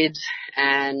so I did,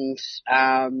 and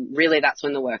really that's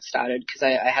when the work started, because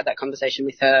I had that conversation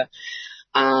with her,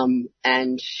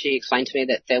 and she explained to me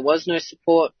that there was no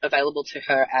support available to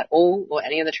her at all, or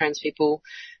any of the trans people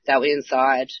that were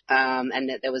inside, and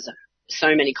that there was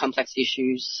so many complex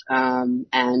issues,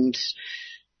 and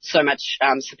so much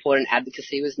support and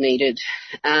advocacy was needed.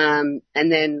 And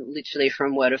then literally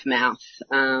from word of mouth,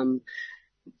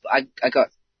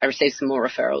 I received some more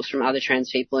referrals from other trans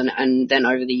people, and then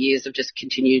over the years I've just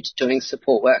continued doing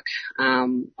support work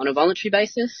on a voluntary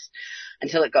basis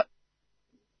until it got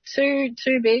too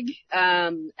big,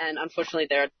 and unfortunately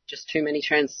there are just too many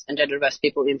trans and gender diverse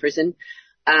people in prison.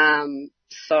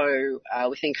 So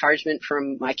with encouragement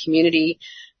from my community,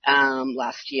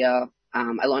 last year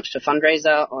I launched a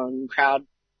fundraiser on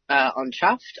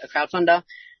Chuffed, a crowdfunder,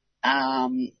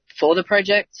 for the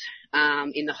project,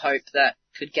 in the hope that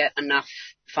could get enough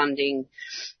funding,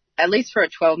 at least for a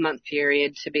 12-month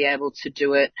period, to be able to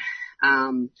do it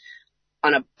on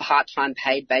a part-time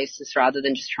paid basis, rather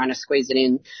than just trying to squeeze it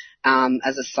in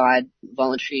as a side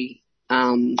voluntary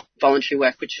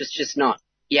work, which was just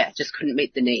just couldn't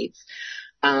meet the needs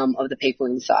of the people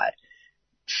inside.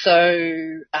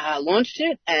 So launched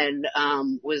it, and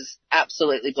was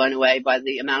absolutely blown away by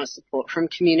the amount of support from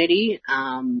community,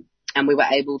 and we were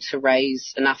able to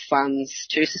raise enough funds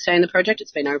to sustain the project.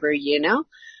 It's been over a year now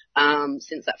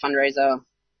since that fundraiser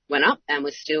went up, and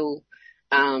we're still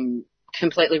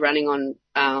completely running on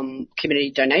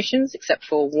community donations, except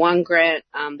for one grant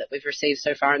that we've received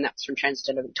so far, and that's from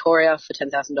Transgender Victoria for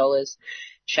 $10,000.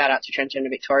 Shout out to Transgender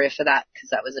Victoria for that,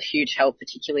 because that was a huge help,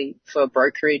 particularly for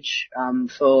brokerage,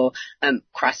 for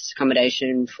crisis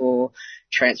accommodation, for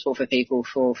transport for people,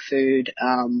 for food,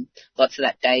 lots of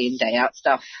that day in, day out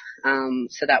stuff.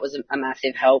 So that was a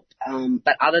massive help.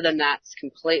 But other than that, it's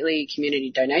completely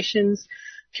community donations,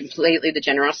 completely the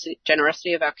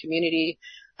generosity of our community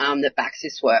that backs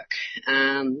this work.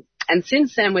 And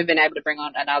since then, we've been able to bring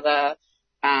on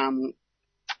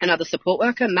another support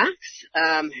worker, Max,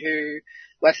 who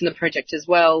works in the project as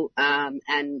well.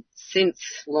 And since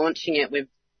launching it, we've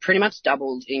pretty much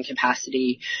doubled in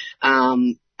capacity,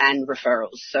 and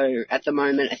referrals. So at the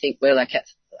moment, I think we're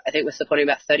supporting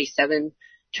about 37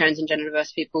 trans and gender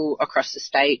diverse people across the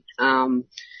state.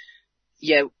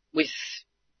 With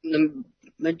the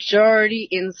majority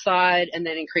inside, and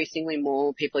then increasingly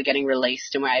more people are getting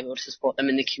released, and we're able to support them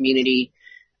in the community,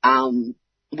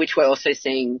 which we're also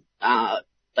seeing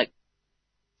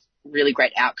really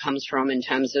great outcomes from in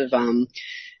terms of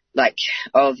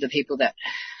of the people that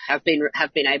have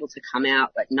been able to come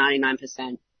out.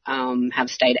 99% have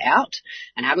stayed out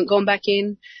and haven't gone back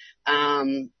in,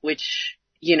 which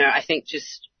I think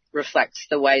just reflects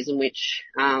the ways in which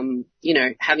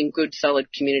having good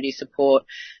solid community support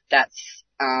that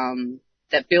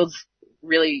builds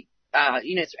really our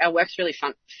work's really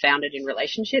founded in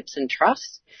relationships and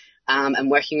trust,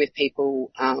 and working with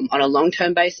people on a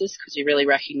long-term basis, because you really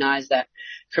recognise that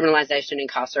criminalisation and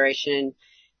incarceration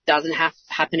doesn't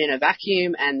happen in a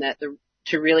vacuum, and that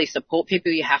to really support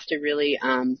people, you have to really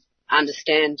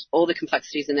understand all the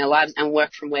complexities in their lives and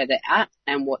work from where they're at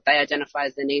and what they identify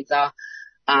as their needs are,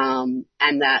 and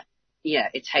that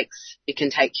it can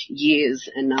take years,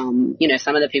 and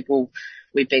some of the people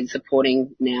we've been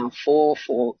supporting now for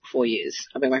 4 years.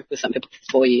 I've been working with some people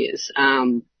for 4 years.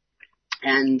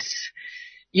 And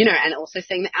also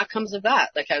seeing the outcomes of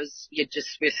that. I was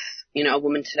just with, a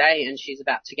woman today, and she's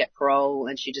about to get parole,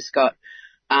 and she just got,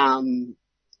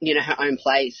 her own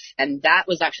place. And that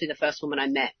was actually the first woman I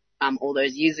met, all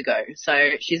those years ago.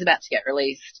 So she's about to get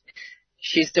released.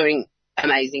 She's doing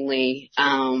amazingly.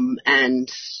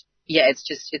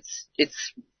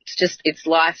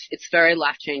 It's very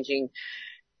life changing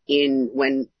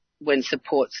when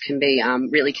supports can be,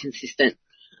 really consistent.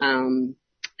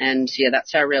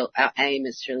 That's our aim,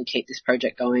 is to really keep this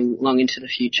project going long into the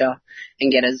future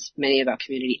and get as many of our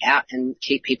community out and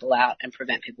keep people out and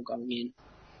prevent people going in.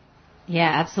 Yeah,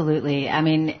 absolutely. I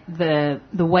mean,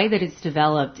 the way that it's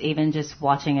developed, even just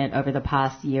watching it over the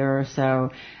past year or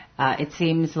so, it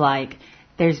seems like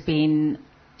there's been,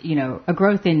 a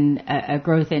growth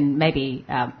in maybe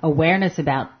awareness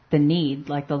about the need,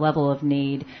 like the level of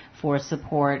need for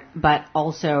support, but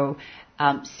also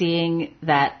seeing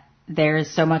that there is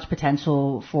so much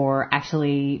potential for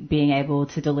actually being able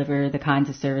to deliver the kinds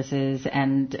of services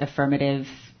and affirmative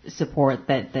support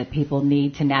that people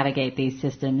need to navigate these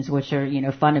systems, which are,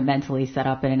 fundamentally set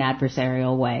up in an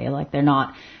adversarial way. Like, they're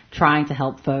not trying to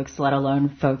help folks, let alone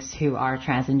folks who are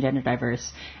trans and gender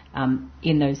diverse,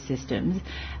 in those systems.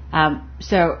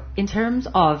 So in terms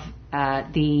of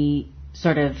the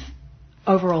sort of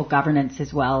overall governance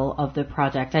as well of the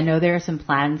project, I know there are some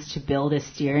plans to build a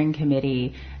steering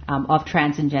committee of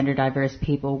trans and gender diverse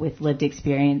people with lived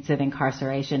experience of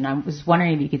incarceration. I was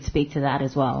wondering if you could speak to that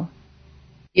as well.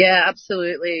 Yeah,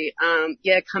 absolutely.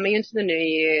 Coming into the new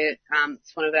year,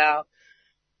 it's one of our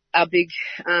big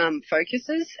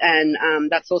focuses, and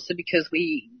that's also because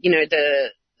we,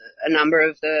 a number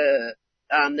of the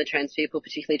trans people,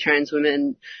 particularly trans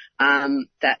women,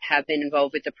 that have been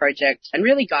involved with the project and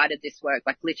really guided this work.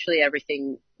 Like, literally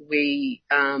everything we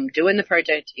do in the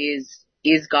project is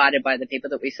guided by the people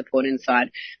that we support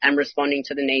inside, and responding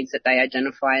to the needs that they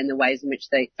identify and the ways in which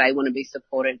they want to be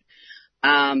supported.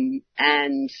 So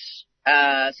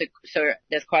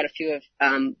there's quite a few of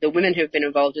the women who have been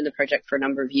involved in the project for a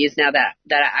number of years now that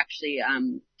are actually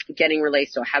getting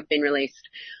released or have been released,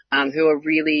 who are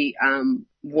really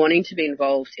wanting to be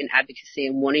involved in advocacy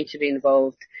and wanting to be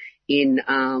involved in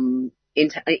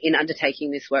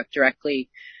undertaking this work directly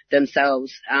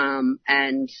themselves. We're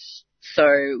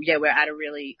at a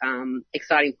really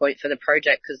exciting point for the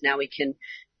project, because now we can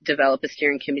develop a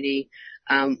steering committee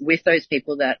with those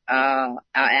people that are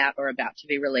out or about to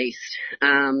be released.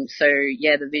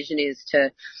 The vision is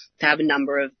to have a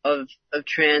number of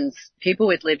trans people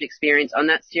with lived experience on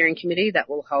that steering committee that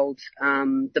will hold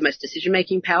the most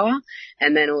decision-making power,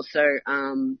 and then also,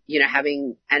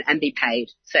 having and be paid.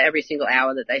 So every single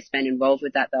hour that they spend involved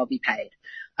with that, they'll be paid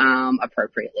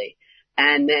appropriately.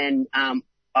 And then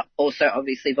also,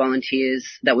 obviously, volunteers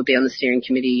that would be on the steering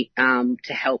committee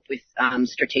to help with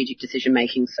strategic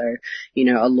decision-making. So,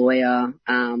 a lawyer,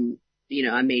 a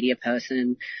media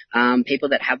person, people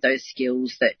that have those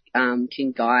skills that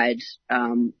can guide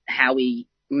how we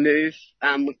move,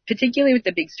 particularly with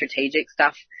the big strategic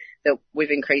stuff that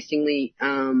we've increasingly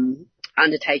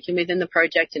undertaken within the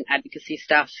project, and advocacy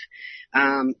stuff.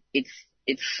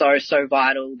 It's so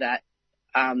vital that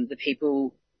the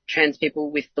people, trans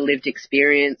people with the lived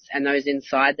experience and those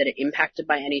inside that are impacted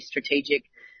by any strategic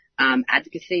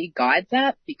advocacy guide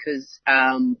that, because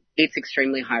it's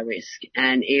extremely high risk.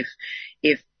 And if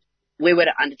we were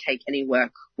to undertake any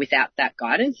work without that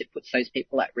guidance, it puts those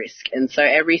people at risk. And so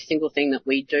every single thing that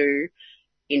we do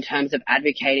in terms of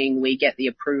advocating, we get the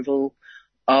approval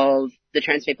of the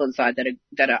trans people inside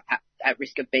that are at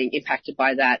risk of being impacted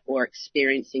by that or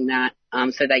experiencing that,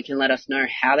 so they can let us know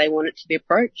how they want it to be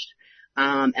approached,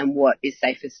 and what is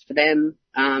safest for them,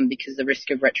 because the risk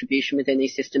of retribution within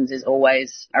these systems is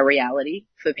always a reality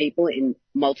for people in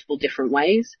multiple different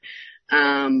ways.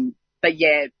 But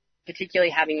yeah,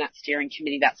 particularly having that steering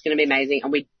committee, that's going to be amazing.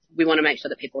 And we want to make sure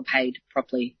that people are paid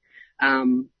properly.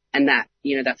 And that,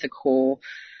 that's a core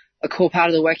part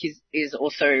of the work is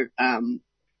also,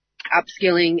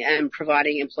 upskilling and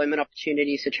providing employment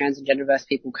opportunities for trans and gender diverse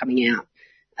people coming out.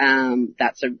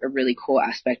 That's a really core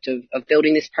aspect of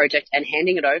building this project and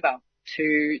handing it over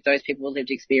to those people with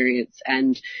lived experience.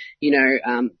 And,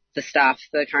 the staff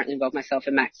that are currently involved, myself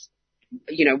and Max,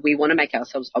 we want to make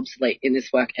ourselves obsolete in this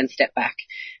work and step back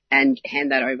and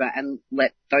hand that over and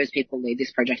let those people lead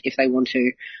this project if they want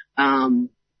to.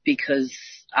 Because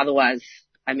otherwise,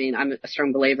 I'm a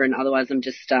strong believer, and otherwise I'm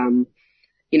just,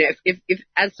 if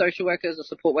as social workers or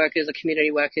support workers or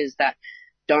community workers that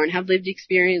don't have lived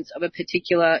experience of a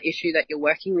particular issue that you're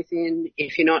working within,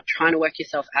 if you're not trying to work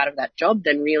yourself out of that job,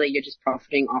 then really you're just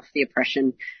profiting off the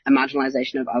oppression and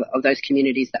marginalisation of those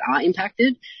communities that are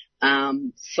impacted.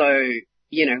 So,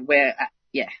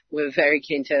 we're very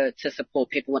keen to support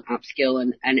people and upskill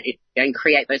and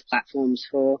create those platforms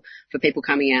for people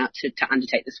coming out to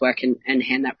undertake this work and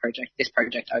hand this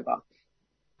project over.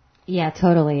 Yeah,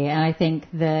 totally. And I think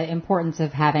the importance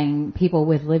of having people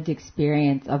with lived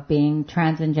experience of being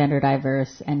trans and gender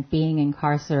diverse and being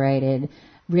incarcerated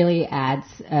really adds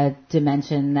a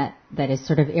dimension that is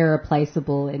sort of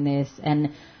irreplaceable in this.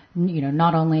 And,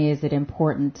 not only is it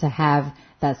important to have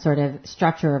that sort of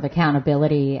structure of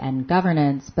accountability and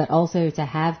governance, but also to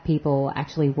have people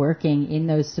actually working in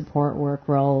those support work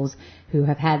roles who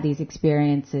have had these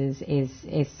experiences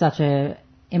is such a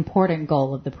important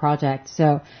goal of the project.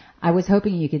 So I was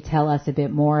hoping you could tell us a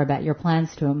bit more about your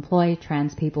plans to employ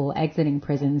trans people exiting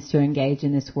prisons to engage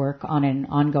in this work on an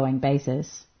ongoing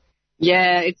basis.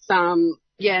 Yeah, it's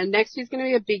next year's going to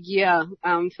be a big year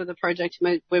for the project.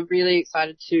 We're really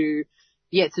excited to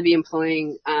be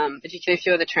employing particularly a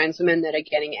few of the trans women that are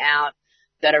getting out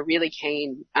that are really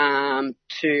keen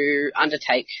to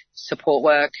undertake support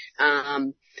work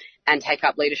and take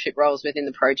up leadership roles within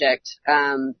the project,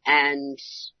 and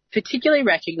particularly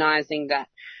recognising that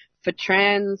for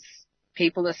trans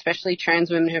people, especially trans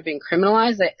women who have been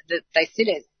criminalised, that they sit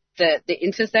at the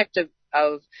intersect of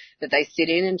that they sit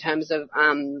in terms of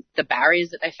the barriers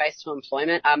that they face to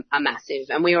employment are massive.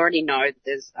 And we already know that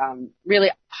there's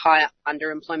really high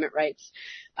underemployment rates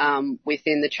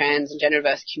within the trans and gender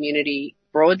diverse community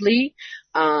broadly.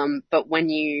 But when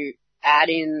you add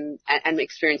in and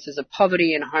experiences of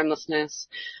poverty and homelessness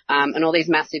and all these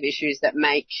massive issues that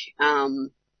make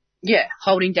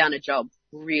holding down a job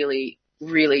really,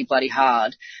 really bloody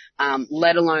hard,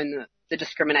 let alone the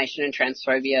discrimination and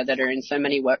transphobia that are in so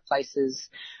many workplaces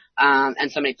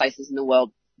and so many places in the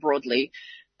world broadly.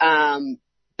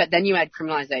 But then you add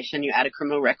criminalisation, you add a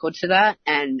criminal record to that,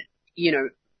 and,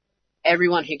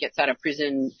 everyone who gets out of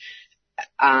prison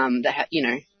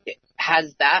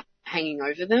has that hanging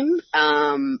over them.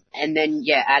 And then,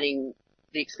 adding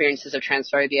the experiences of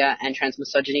transphobia and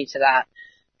transmisogyny to that,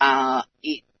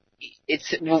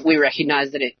 we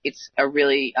recognise that it's a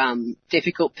really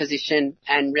difficult position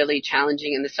and really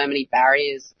challenging, and there's so many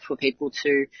barriers for people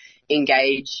to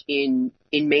engage in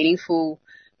meaningful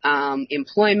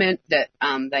employment that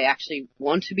they actually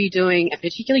want to be doing, and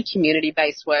particularly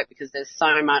community-based work, because there's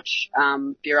so much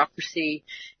bureaucracy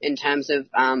in terms of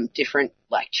different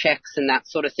checks and that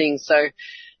sort of thing. So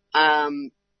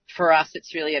for us,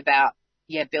 it's really about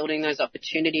building those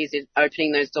opportunities,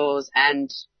 opening those doors,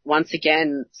 and once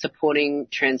again, supporting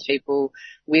trans people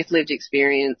with lived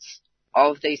experience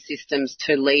of these systems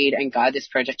to lead and guide this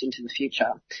project into the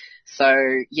future. So,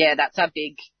 that's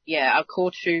our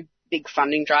core two big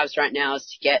funding drives right now is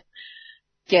to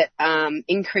get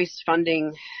increased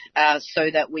funding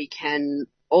so that we can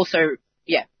also,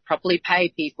 properly pay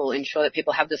people, ensure that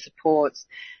people have the supports,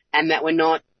 and that we're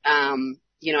not,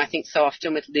 I think so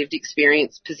often with lived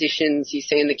experience positions you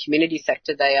see in the community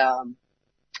sector, they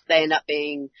end up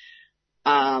being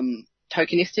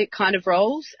tokenistic kind of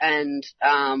roles, and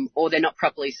or they're not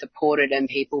properly supported, and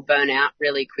people burn out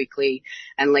really quickly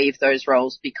and leave those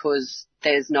roles because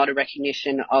there's not a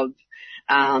recognition of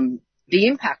the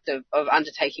impact of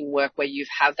undertaking work where you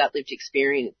have that lived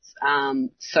experience.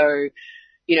 So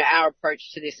our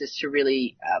approach to this is to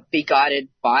really be guided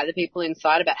by the people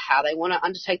inside about how they want to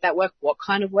undertake that work, what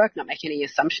kind of work, not make any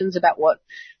assumptions about what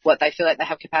they feel like they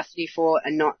have capacity for,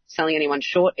 and not selling anyone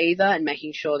short either, and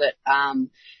making sure that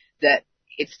that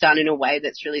it's done in a way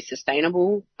that's really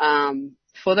sustainable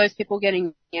for those people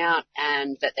getting out,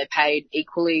 and that they're paid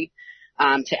equally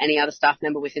to any other staff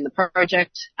member within the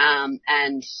project,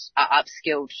 and are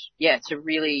upskilled, to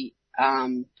really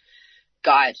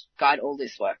guide all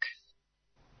this work.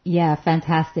 Yeah,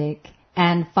 fantastic.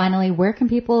 And finally, where can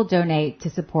people donate to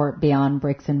support Beyond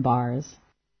Bricks and Bars?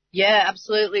 Yeah,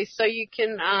 absolutely. So you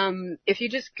can, if you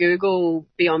just Google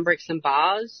Beyond Bricks and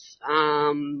Bars,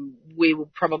 we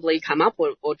will probably come up,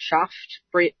 or chuffed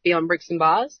Beyond Bricks and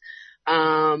Bars.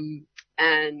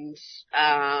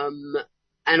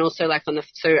 And also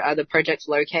the project's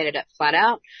located at Flat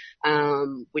Out,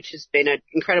 which has been an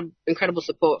incredible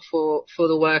support for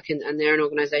the work, and they're an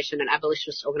organisation, an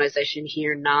abolitionist organisation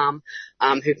here in Naarm,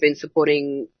 who've been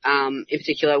supporting, in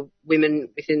particular, women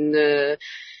within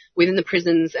the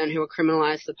prisons and who are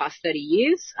criminalised for the past 30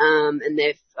 years. And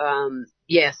they've, so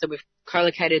we've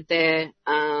co-located there.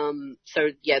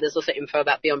 There's also info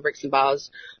about Beyond Bricks and Bars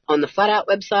on the Flat Out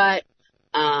website,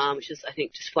 which is, I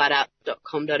think, just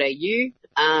flatout.com.au.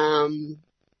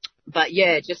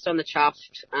 Just on the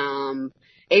chuffed,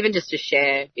 even just to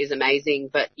share is amazing.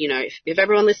 But, if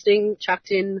everyone listening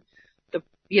chucked in the,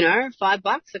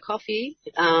 $5 a coffee,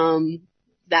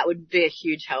 that would be a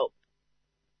huge help.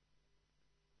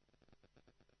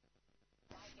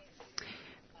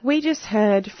 We just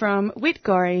heard from Whit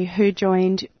Gorry, who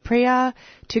joined Priya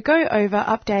to go over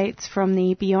updates from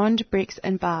the Beyond Bricks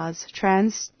and Bars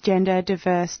Transgender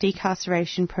Diverse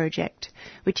Decarceration Project,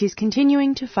 which is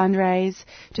continuing to fundraise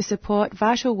to support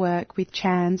vital work with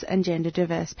trans and gender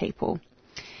diverse people.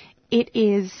 It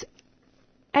is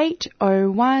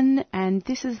 8:01 and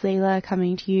this is Leela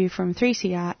coming to you from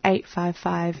 3CR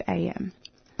 855 AM.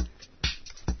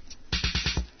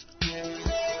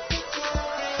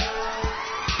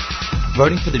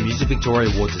 Voting for the Music Victoria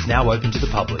Awards is now open to the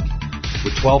public.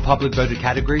 With 12 public voted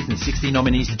categories and 60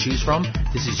 nominees to choose from,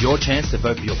 this is your chance to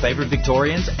vote for your favourite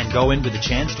Victorians and go in with a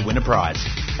chance to win a prize.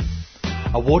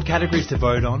 Award categories to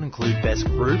vote on include Best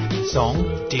Group, Song,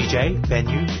 DJ,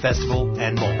 Venue, Festival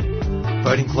and more.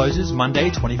 Voting closes Monday,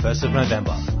 21st of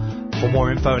November. For more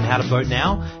info on how to vote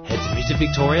now, head to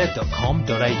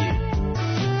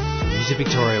musicvictoria.com.au. Music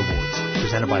Victoria Awards,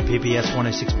 presented by PBS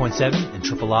 106.7 and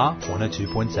Triple R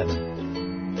 102.7.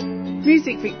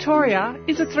 Music Victoria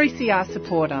is a 3CR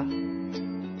supporter.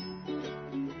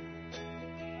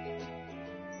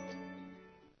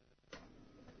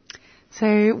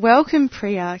 So, welcome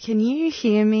Priya. Can you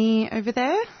hear me over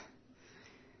there?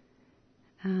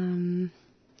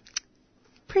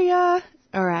 Priya?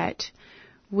 Alright.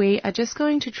 We are just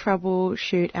going to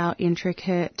troubleshoot our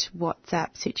intricate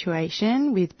WhatsApp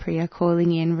situation with Priya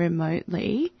calling in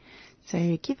remotely.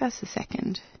 So give us a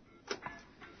second.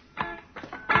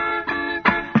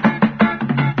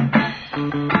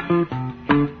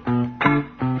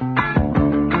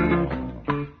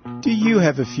 Do you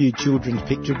have a few children's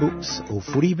picture books or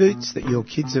footy boots that your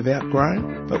kids have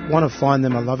outgrown but want to find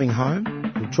them a loving home?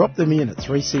 Well, drop them in at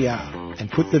 3CR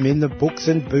and put them in the Books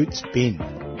and Boots bin.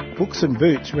 Books and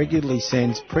Boots regularly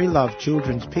sends pre-loved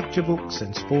children's picture books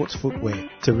and sports footwear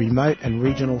to remote and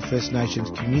regional First Nations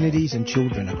communities and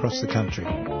children across the country.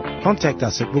 Contact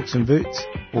us at Books and Boots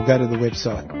or go to the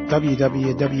website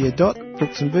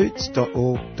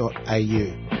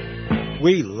www.booksandboots.org.au.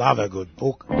 We love a good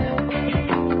book.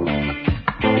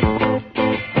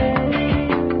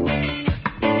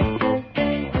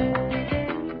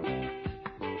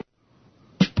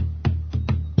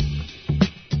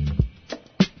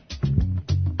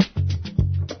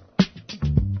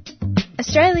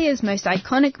 Australia's most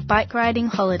iconic bike riding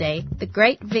holiday, the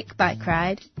Great Vic Bike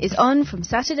Ride, is on from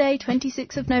Saturday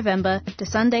 26th of November to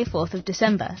Sunday 4th of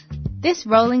December. This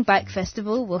rolling bike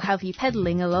festival will have you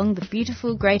pedalling along the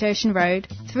beautiful Great Ocean Road,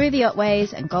 through the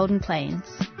Otways and Golden Plains.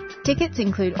 Tickets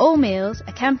include all meals,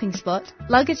 a camping spot,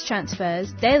 luggage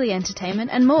transfers, daily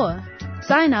entertainment and more.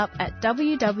 Sign up at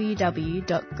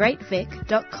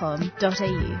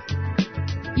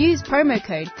www.greatvic.com.au. Use promo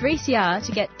code 3CR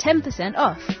to get 10%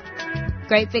 off.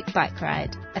 Great Vic Bike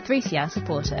Ride, a 3CR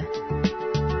supporter.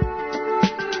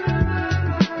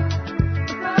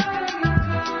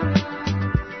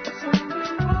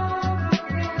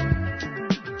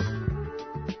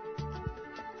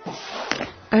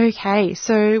 Okay,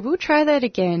 so we'll try that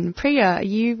again. Priya, are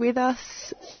you with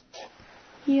us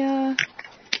here?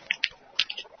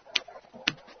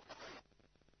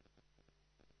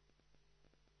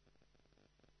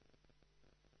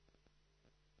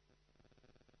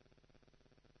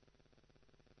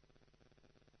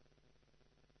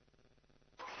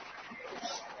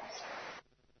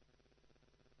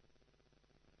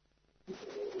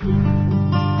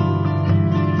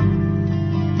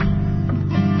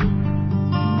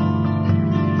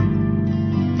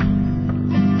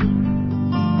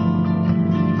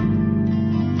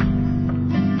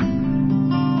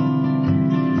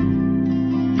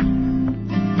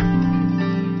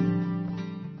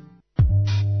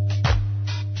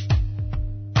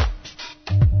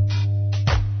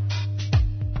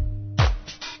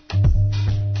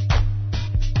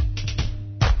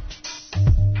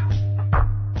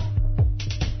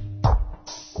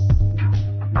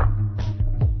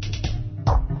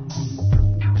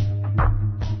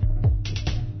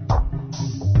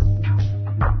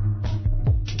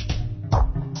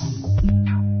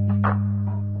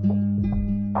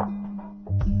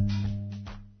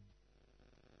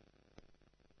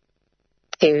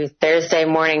 to Thursday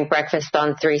morning breakfast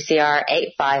on 3CR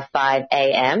 855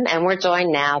 AM, and we're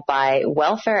joined now by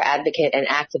welfare advocate and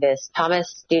activist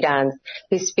Thomas Studans,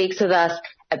 who speaks with us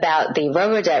about the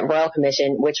Robodebt Royal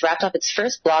Commission, which wrapped up its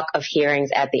first block of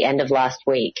hearings at the end of last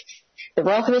week. The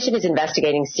Royal Commission is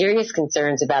investigating serious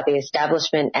concerns about the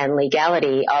establishment and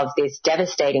legality of this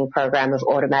devastating program of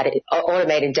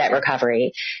automated debt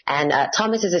recovery. And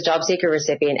Thomas is a job seeker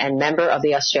recipient and member of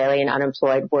the Australian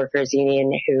Unemployed Workers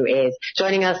Union, who is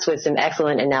joining us with some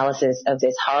excellent analysis of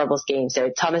this horrible scheme. So,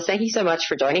 Thomas, thank you so much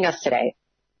for joining us today.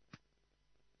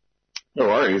 No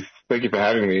worries. Thank you for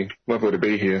having me. Lovely to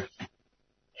be here.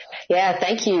 Yeah,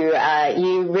 thank you.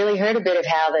 You really heard a bit of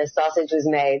how the sausage was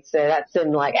made, so that's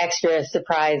some extra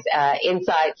surprise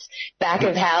insights back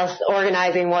of house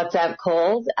organizing WhatsApp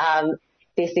calls.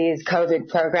 This is COVID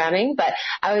programming, but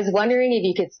I was wondering if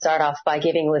you could start off by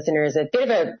giving listeners a bit of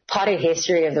a potted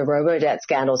history of the Robodebt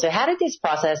scandal. So how did this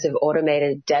process of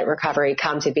automated debt recovery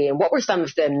come to be, and what were some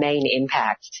of the main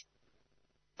impacts?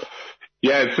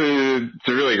 Yeah, it's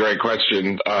a really great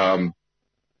question.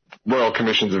 Royal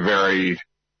Commissions are very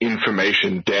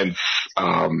information dense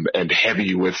and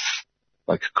heavy with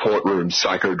courtroom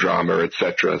psychodrama,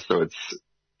 etc. So it's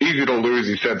easy to lose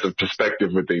your sense of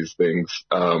perspective with these things.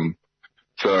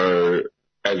 So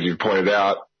as you pointed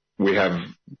out, we have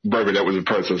Robodebt was a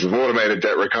process of automated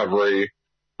debt recovery,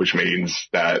 which means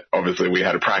that obviously we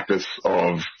had a practice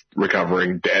of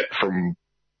recovering debt from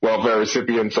welfare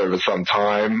recipients over some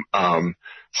time,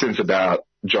 since about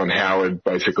John Howard,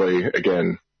 basically.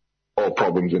 Again, all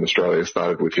problems in Australia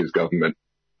started with his government.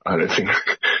 I don't think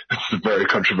it's a very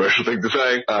controversial thing to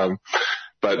say,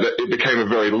 but it became a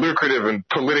very lucrative and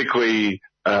politically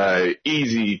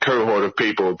easy cohort of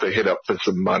people to hit up for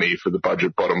some money for the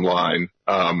budget bottom line.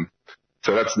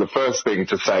 So that's the first thing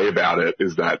to say about it,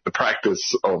 is that the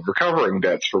practice of recovering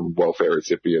debts from welfare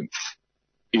recipients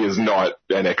is not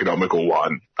an economical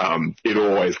one. It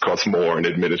always costs more in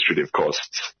administrative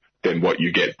costs than what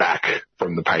you get back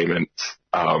from the payments.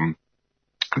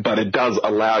 But it does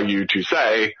allow you to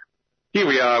say, here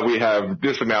we are, we have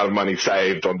this amount of money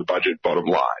saved on the budget bottom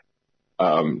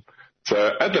line.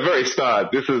 So at the very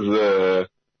start, this is a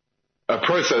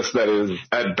process that is,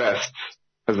 at best,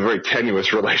 has a very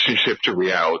tenuous relationship to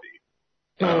reality.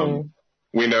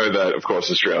 We know that, of course,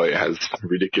 Australia has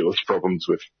ridiculous problems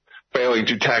with failing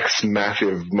to tax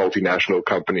massive multinational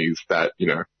companies that,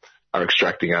 are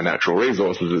extracting our natural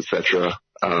resources, etc.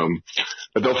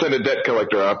 But they'll send a debt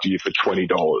collector after you for $20.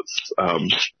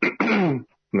 And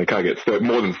they can't get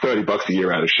more than $30 a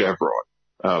year out of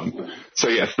Chevron. So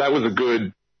yes, that was a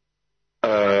good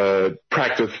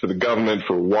practice for the government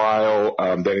for a while.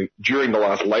 Then during the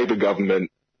last Labor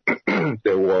government,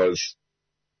 there was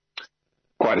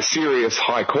quite a serious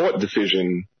High Court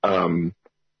decision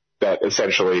that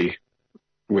essentially,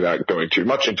 without going too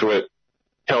much into it,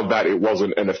 held that it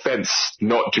wasn't an offence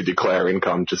not to declare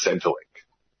income to Centrelink,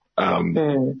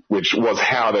 which was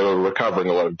how they were recovering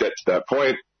a lot of debt to that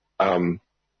point.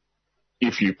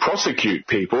 If you prosecute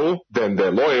people, then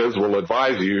their lawyers will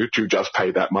advise you to just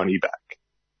pay that money back.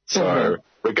 So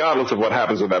regardless of what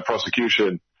happens with that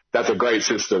prosecution, that's a great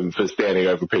system for standing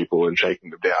over people and shaking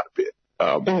them down a bit.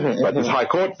 But this High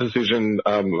Court decision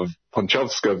of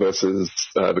Ponchovska versus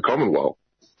the Commonwealth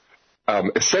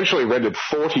essentially rendered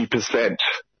 40%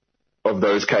 of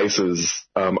those cases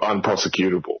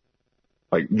unprosecutable.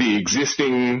 Like the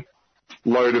existing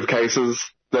load of cases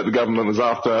that the government was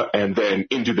after, and then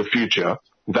into the future,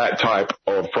 that type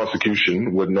of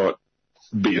prosecution would not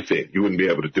be a thing. You wouldn't be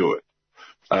able to do it.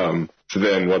 So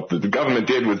then what the government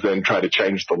did was then try to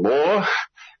change the law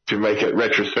to make it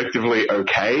retrospectively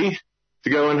okay to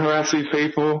go and harass these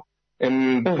people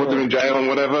and put them in jail and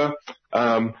whatever.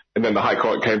 And then the High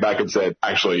Court came back and said,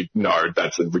 actually, no,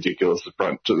 that's a ridiculous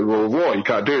affront to the rule of law. You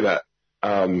can't do that.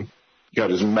 You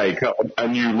can't just make up a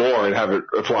new law and have it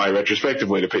apply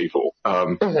retrospectively to people.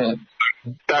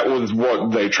 That was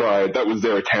what they tried. That was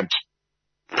their attempt,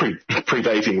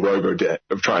 predating Robodebt,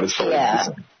 of trying to solve this.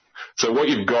 So what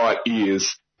you've got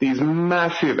is these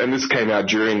massive, and this came out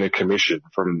during the commission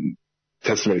from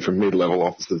testimony from mid-level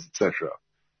officers, etc.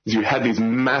 You had these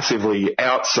massively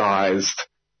outsized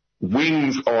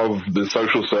wings of the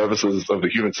social services, of the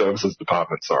human services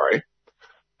department,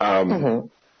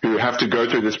 who have to go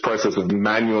through this process of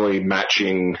manually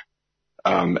matching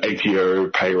ATO,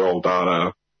 payroll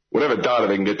data, whatever data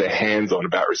they can get their hands on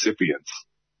about recipients,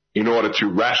 in order to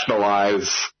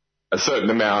rationalize a certain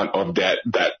amount of debt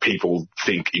that people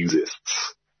think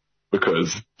exists,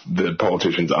 because the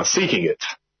politicians are seeking it.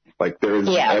 Like there is,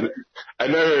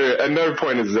 at no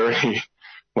point is there any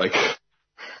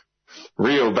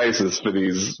real basis for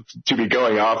to be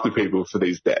going after people for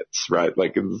these debts, right?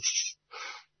 Like, it's...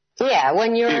 Yeah,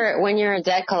 when you're a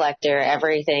debt collector,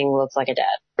 everything looks like a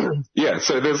debt. Yeah,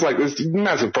 so there's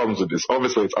massive problems with this.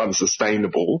 Obviously, it's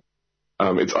unsustainable.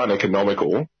 It's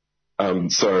uneconomical.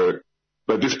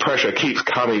 But this pressure keeps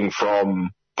coming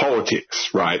from politics,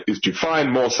 right, is to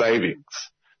find more savings.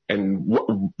 And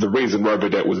the reason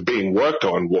robo-debt was being worked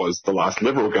on was the last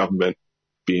Liberal government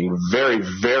being very,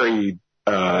 very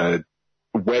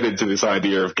wedded to this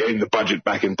idea of getting the budget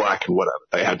back in black and whatever.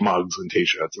 They had mugs and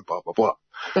T-shirts and blah, blah, blah.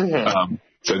 Mm-hmm.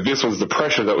 So this was the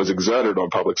pressure that was exerted on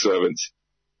public servants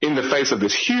in the face of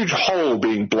this huge hole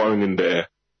being blown in their,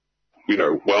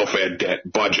 welfare debt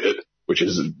budget, which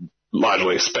is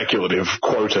largely a speculative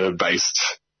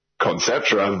quota-based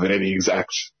concept rather than any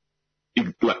exact,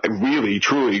 really,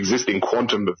 truly existing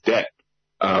quantum of debt.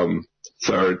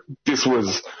 So this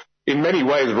was, in many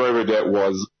ways, robo-debt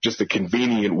was just a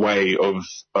convenient way of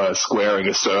squaring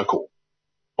a circle,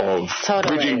 of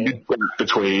bridging the gap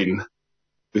between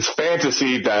this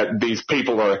fantasy that these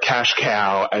people are a cash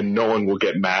cow and no one will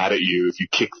get mad at you if you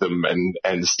kick them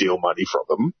and steal money from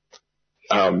them.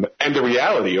 And the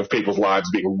reality of people's lives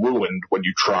being ruined when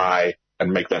you try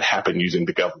and make that happen using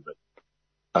the government.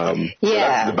 So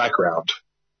that's the background.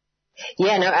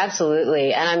 Yeah, no,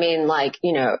 absolutely. And I mean,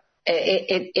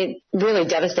 it really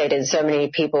devastated so many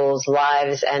people's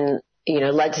lives and,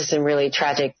 led to some really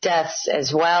tragic deaths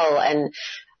as well. And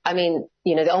I mean,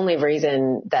 the only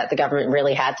reason that the government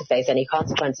really had to face any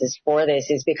consequences for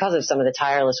this is because of some of the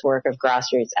tireless work of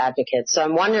grassroots advocates. So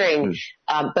I'm wondering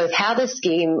both how the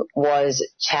scheme was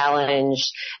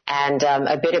challenged and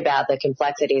a bit about the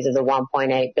complexities of the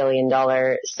 $1.8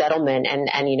 billion settlement and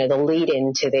the lead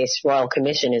into this Royal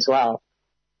Commission as well.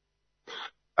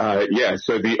 So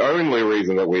the only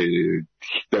reason that we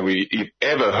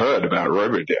ever heard about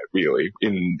robo-debt, really,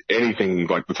 in anything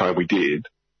like the time we did,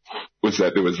 was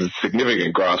that there was a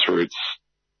significant grassroots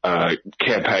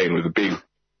campaign with a big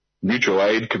mutual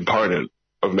aid component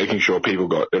of making sure people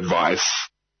got advice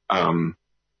and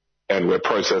were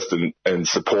processed and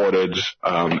supported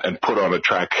and put on a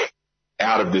track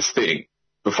out of this thing.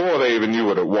 Before they even knew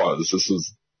what it was, this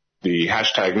was the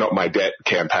hashtag Not My Debt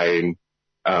campaign.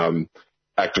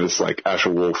 Activists like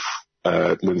Asher Wolf,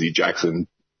 Lindsay Jackson,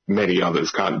 many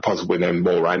others, can't possibly name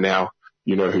them all right now.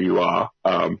 You know who you are.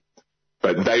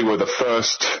 But they were the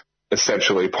first,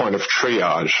 essentially, point of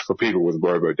triage for people with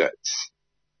robo-debts.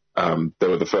 They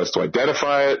were the first to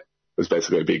identify it. It was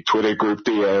basically a big Twitter group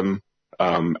DM.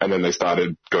 And then they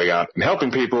started going out and helping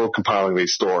people, compiling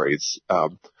these stories.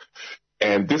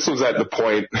 And this was at the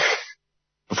point,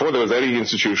 before there was any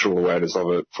institutional awareness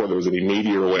of it, before there was any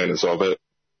media awareness of it.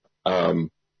 And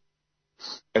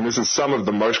this is some of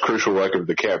the most crucial work of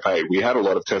the campaign. We had a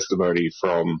lot of testimony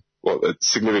a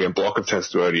significant block of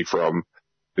testimony from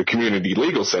the community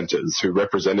legal centres who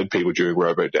represented people during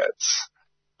robo-debts.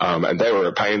 And they were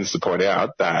at pains to point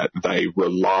out that they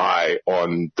rely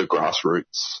on the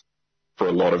grassroots for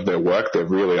a lot of their work. They're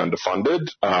really underfunded.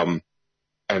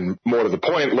 And more to the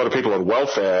point, a lot of people on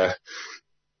welfare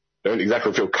don't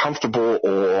exactly feel comfortable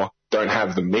or don't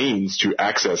have the means to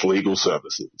access legal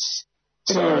services.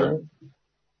 So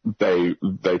they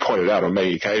pointed out on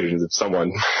many occasions if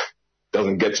someone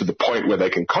doesn't get to the point where they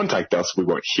can contact us, we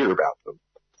won't hear about them.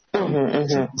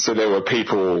 So there were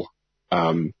people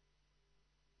who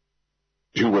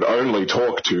would only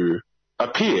talk to a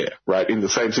peer, right, in the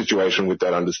same situation with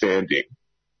that understanding,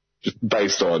 just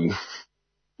based on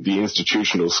the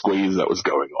institutional squeeze that was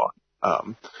going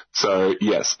on. So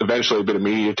yes, eventually a bit of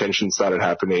media attention started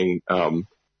happening.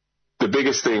 The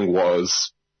biggest thing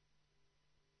was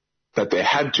that there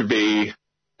had to be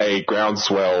a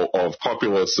groundswell of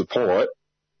popular support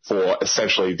for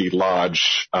essentially the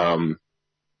large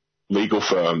legal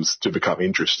firms to become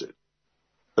interested.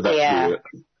 But that's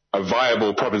a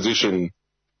viable proposition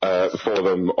for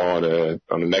them on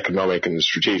an economic and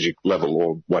strategic level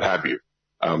or what have you,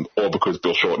 or because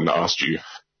Bill Shorten asked you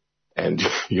and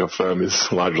your firm is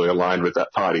largely aligned with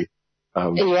that party. I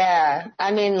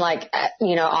mean,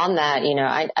 on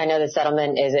that, I know the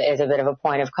settlement is a bit of a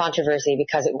point of controversy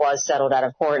because it was settled out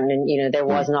of court and, there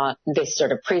was not this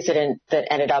sort of precedent that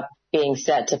ended up being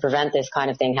set to prevent this kind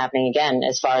of thing happening again,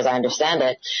 as far as I understand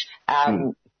it.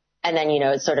 And then,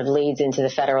 it sort of leads into the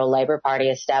Federal Labor Party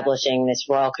establishing this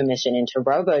Royal Commission into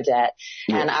robo-debt.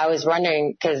 And I was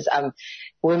wondering, because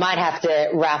we might have to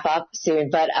wrap up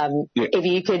soon, but if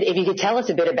you could tell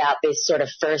us a bit about this sort of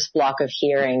first block of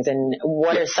hearings and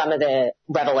what are some of the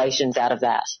revelations out of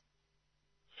that?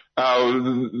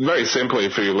 Very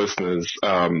simply for your listeners,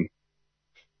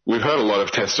 we've heard a lot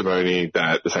of testimony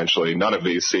that essentially none of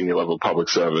these senior level public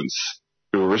servants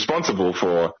who are responsible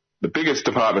for the biggest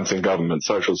departments in government,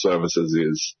 social services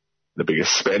is the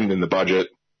biggest spend in the budget,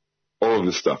 all of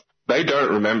this stuff. They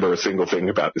don't remember a single thing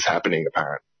about this happening,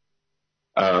 apparently.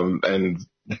 And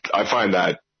I find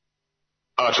that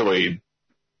utterly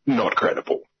not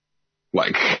credible.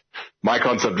 Like, my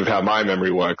concept of how my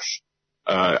memory works,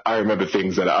 I remember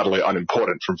things that are utterly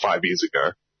unimportant from 5 years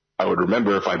ago. I would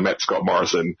remember if I'd met Scott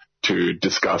Morrison to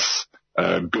discuss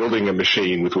building a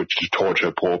machine with which to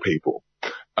torture poor people.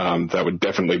 That would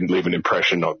definitely leave an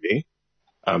impression on me.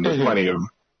 There's plenty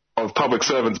of public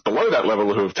servants below that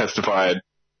level who have testified,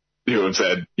 who have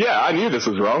said, yeah, I knew this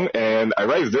was wrong, and I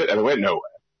raised it, and it went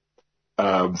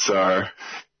nowhere. So,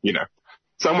 you know,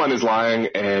 someone is lying,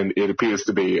 and it appears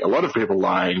to be a lot of people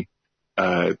lying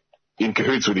in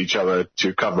cahoots with each other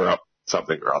to cover up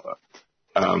something or other.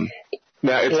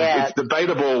 Now, it's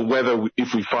debatable whether,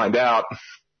 if we find out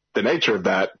the nature of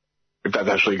that, if that's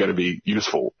actually going to be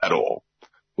useful at all.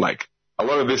 Like, a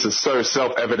lot of this is so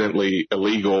self-evidently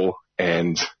illegal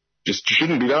and just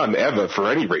shouldn't be done ever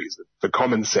for any reason, for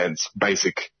common sense,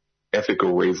 basic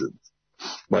ethical reasons.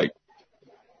 Like,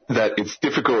 that it's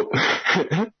difficult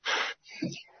to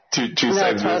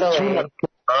say there's too much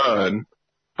concern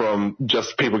from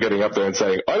just people getting up there and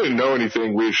saying, I didn't know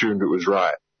anything, we assumed it was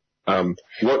right.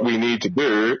 What we need to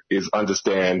do is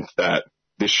understand that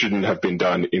this shouldn't have been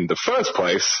done in the first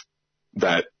place,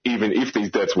 that even if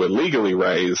these debts were legally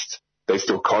raised, they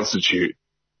still constitute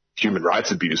human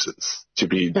rights abuses. To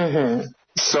be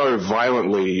so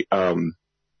violently on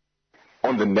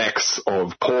the necks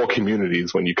of poor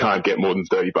communities when you can't get more than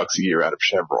 $30 a year out of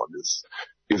Chevron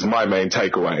is my main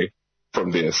takeaway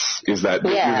from this, is that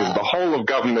the whole of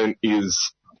government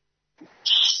is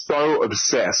so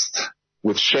obsessed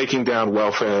with shaking down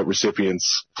welfare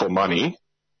recipients for money,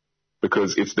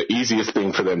 because it's the easiest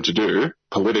thing for them to do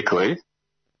politically,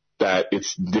 that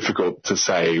it's difficult to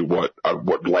say what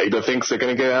Labor thinks they're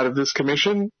going to get out of this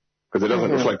commission, because it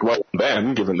doesn't reflect well on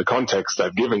them, given the context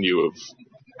I've given you of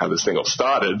how this thing all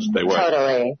started. They weren't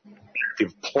an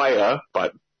active player,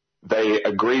 but they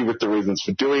agree with the reasons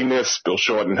for doing this. Bill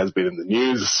Shorten has been in the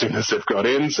news as soon as they've got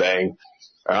in, saying,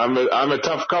 I'm a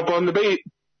tough cop on the beat,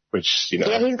 which, you know.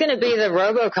 Yeah, he's going to be the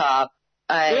RoboCop,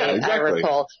 exactly. I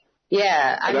recall.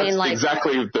 Yeah, I mean, like,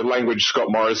 exactly the language Scott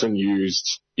Morrison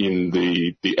used in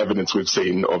the evidence we've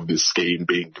seen of this scheme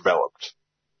being developed.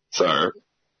 So.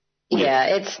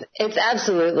 Yeah, it's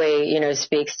absolutely, you know,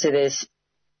 speaks to this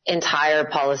entire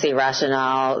policy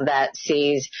rationale that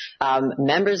sees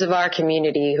members of our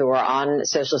community who are on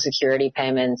Social Security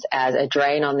payments as a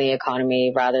drain on the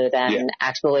economy, rather than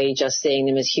actually just seeing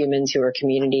them as humans who are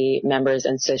community members,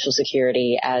 and Social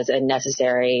Security as a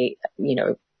necessary, you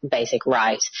know, basic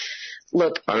right.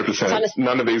 Look, 100%.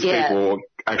 None of these people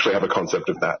actually have a concept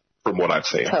of that, from what I've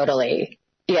seen. Totally.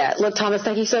 Yeah. Look, Thomas,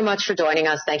 thank you so much for joining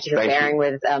us. Thank you for bearing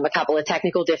with a couple of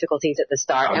technical difficulties at the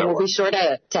start, and we'll be sure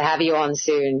to have you on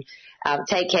soon.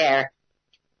 Take care.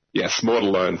 Yes, more to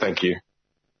learn. Thank you.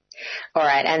 All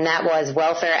right, and that was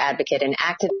welfare advocate and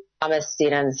activist Thomas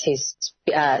Students, who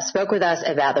spoke with us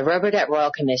about the Robodebt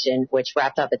Royal Commission, which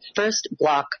wrapped up its first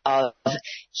block of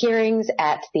hearings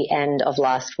at the end of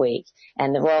last week.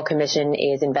 And the Royal Commission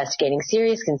is investigating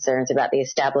serious concerns about the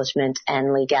establishment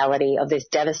and legality of this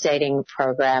devastating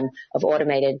program of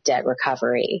automated debt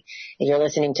recovery. And you're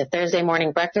listening to Thursday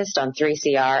Morning Breakfast on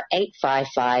 3CR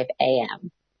 855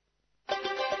 AM.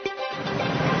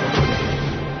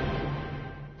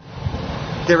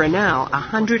 There are now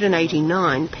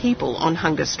 189 people on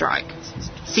hunger strike.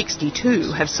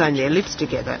 62 have sewn their lips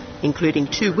together, including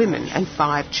 2 women and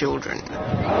 5 children.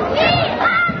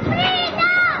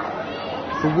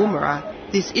 For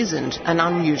Woomera, this isn't an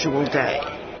unusual day.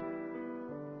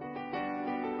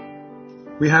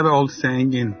 We have an old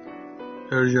saying in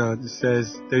Persia that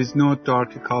says, there is no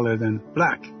darker color than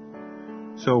black.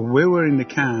 So when we're in the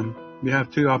camp, we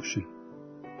have 2 options.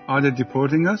 Either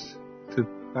deporting us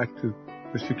back to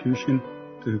persecution,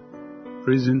 to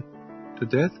prison, to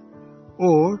death,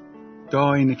 or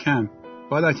die in the camp.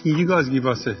 But I think you guys give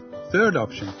us a 3rd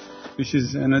option, which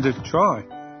is another try.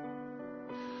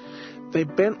 They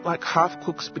bent like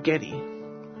half-cooked spaghetti.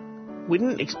 We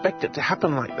didn't expect it to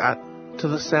happen like that, to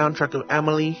the soundtrack of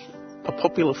Amélie, a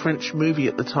popular French movie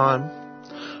at the time,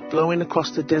 blowing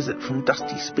across the desert from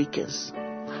dusty speakers.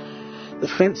 The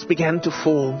fence began to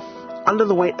fall, under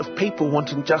the weight of people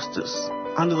wanting justice,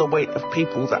 under the weight of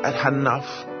people that had had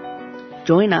enough.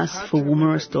 Join us for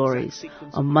Woomera Stories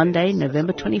on Monday,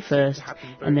 November 21st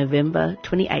and November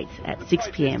 28th at 6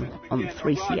 p.m. on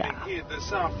 3CR. Here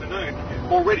this afternoon.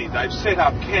 Already they've set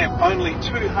up camp only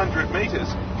 200 metres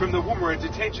from the Woomera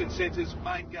Detention Centre's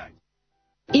main gate.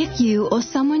 If you or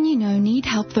someone you know need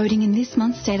help voting in this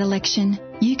month's state election,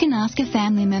 you can ask a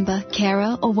family member,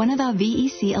 carer, or one of our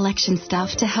VEC election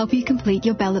staff to help you complete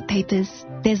your ballot papers.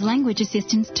 There's language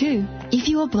assistance too. If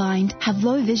you are blind, have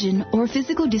low vision, or a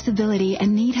physical disability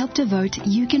and need help to vote,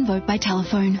 you can vote by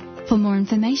telephone. For more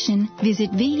information,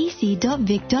 visit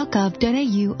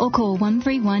vec.vic.gov.au or call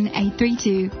 131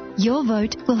 832. Your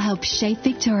vote will help shape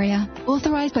Victoria.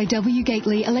 Authorised by W.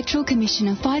 Gately, Electoral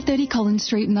Commissioner, 530 Collins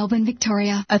Street, Melbourne,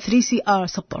 Victoria. A 3CR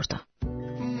supporter.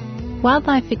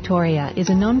 Wildlife Victoria is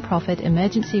a non-profit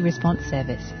emergency response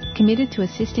service committed to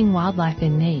assisting wildlife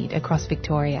in need across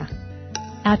Victoria.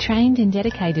 Our trained and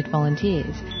dedicated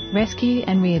volunteers rescue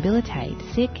and rehabilitate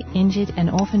sick, injured and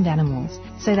orphaned animals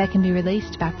so they can be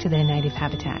released back to their native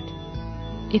habitat.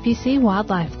 If you see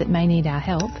wildlife that may need our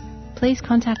help, please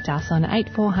contact us on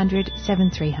 8400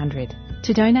 7300.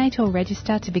 To donate or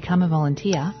register to become a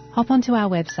volunteer, hop onto our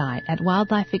website at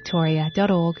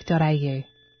wildlifevictoria.org.au.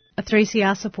 A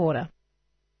 3CR supporter.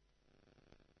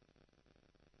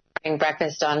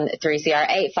 Breakfast on 3CR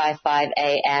 855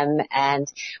 AM, and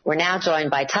we're now joined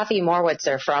by Tuffy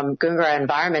Morwitzer from Goongerah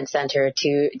Environment Centre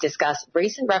to discuss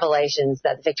recent revelations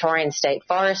that the Victorian State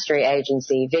Forestry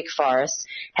Agency, VicForest,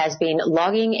 has been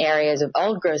logging areas of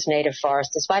old-growth native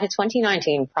forest despite a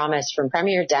 2019 promise from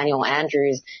Premier Daniel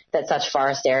Andrews that such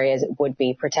forest areas would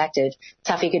be protected.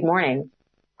 Tuffy, good morning.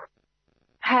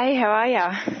 Hey, how are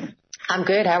ya? I'm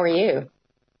good. How are you?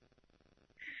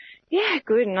 Yeah,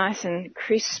 good, nice and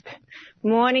crisp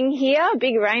morning here.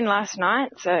 Big rain last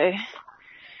night, so.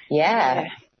 Yeah.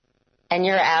 And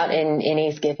you're out in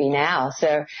East Gippy now.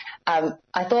 So I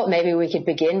thought maybe we could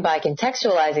begin by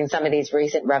contextualizing some of these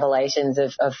recent revelations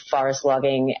of forest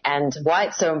logging and why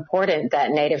it's so important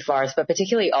that native forests, but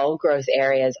particularly old growth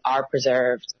areas, are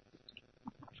preserved.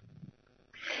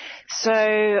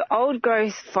 So old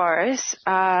growth forests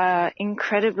are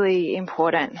incredibly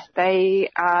important. They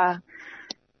are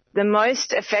the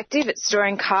most effective at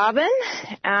storing carbon.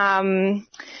 The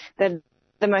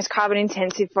most carbon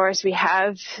intensive forests we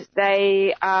have.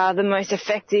 They are the most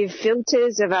effective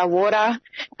filters of our water,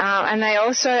 and they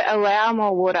also allow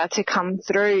more water to come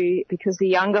through because the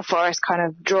younger forests kind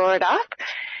of draw it up.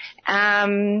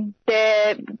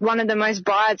 They're one of the most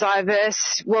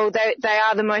biodiverse, they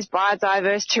are the most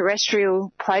biodiverse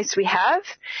terrestrial place we have.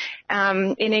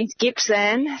 In East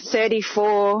Gippsland,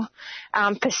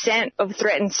 34% of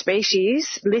threatened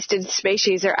species, listed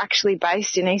species, are actually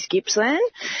based in East Gippsland.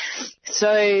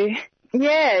 So,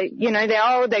 yeah, they're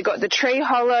old, they got the tree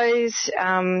hollows.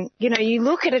 You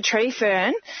look at a tree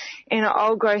fern in an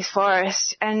old growth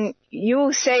forest and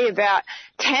you'll see about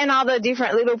 10 other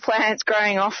different little plants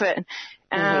growing off it.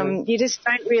 You just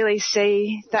don't really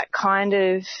see that kind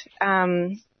of,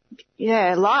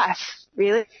 life,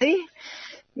 really.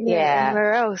 Yeah.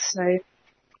 Anywhere else. So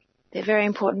they're very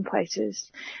important places.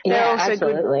 Yeah, they're also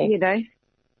absolutely. good,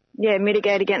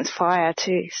 mitigate against fire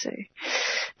too. So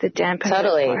the dampen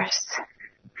Totally. the forest.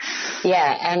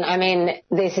 Yeah, and I mean,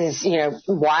 this is,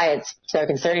 why it's so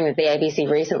concerning that the ABC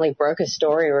recently broke a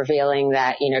story revealing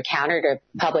that, counter to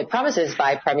public promises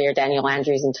by Premier Daniel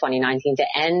Andrews in 2019 to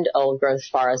end old growth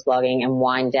forest logging and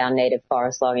wind down native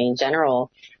forest logging in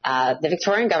general, the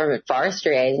Victorian Government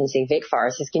Forestry Agency,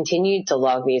 VicForest, has continued to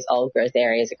log these old growth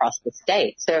areas across the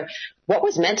state. So what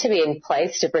was meant to be in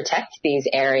place to protect these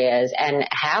areas, and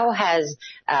how has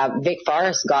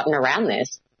VicForest gotten around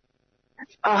this?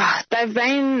 They've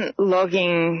been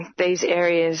logging these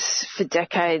areas for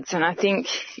decades, and I think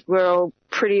we're all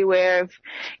pretty aware of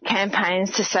campaigns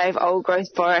to save old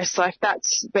growth forests. Like,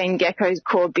 that's been Gecko's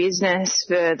core business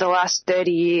for the last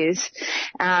 30 years.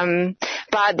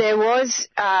 But there was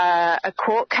a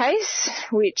court case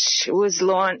which was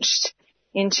launched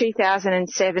in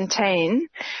 2017,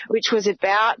 which was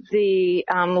about the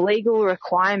legal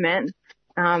requirement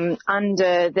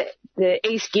under the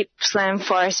East Gippsland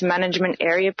Forest Management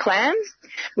Area Plan,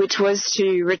 which was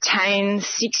to retain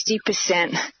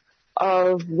 60%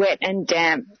 of wet and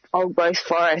damp old growth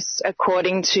forests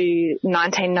according to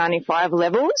 1995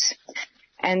 levels.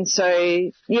 And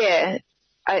so, the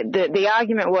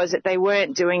argument was that they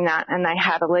weren't doing that and they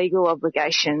had a legal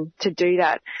obligation to do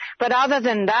that. But other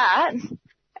than that,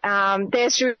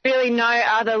 there's really no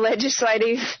other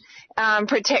legislative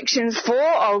protections for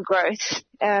old growth.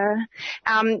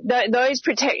 Those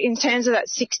protect, in terms of that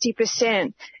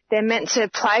 60%, they're meant to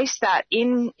place that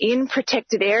in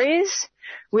protected areas,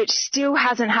 which still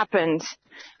hasn't happened.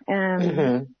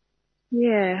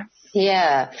 Yeah.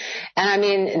 Yeah. And I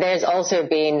mean, there's also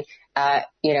been,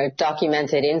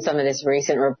 documented in some of this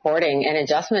recent reporting, an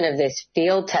adjustment of this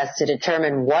field test to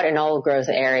determine what an old growth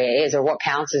area is or what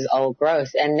counts as old growth.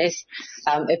 And this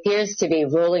appears to be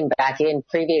ruling back in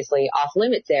previously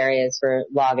off-limits areas for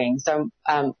logging. So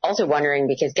I'm also wondering,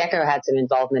 because GECO had some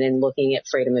involvement in looking at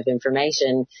freedom of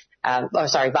information,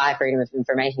 by freedom of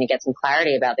information to get some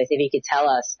clarity about this, if you could tell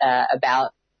us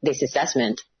about this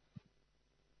assessment.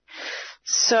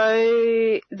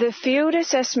 So the field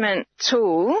assessment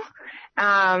tool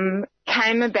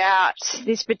came about,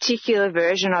 this particular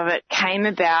version of it came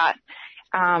about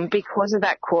because of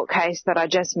that court case that I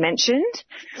just mentioned.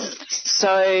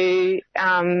 So,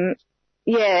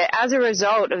 as a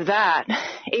result of that,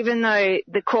 even though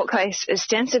the court case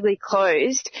ostensibly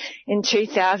closed in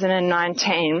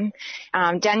 2019,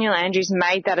 Daniel Andrews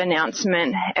made that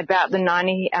announcement about the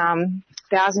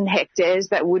 90,000 hectares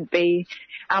that would be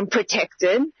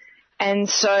protected. And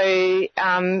so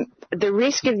the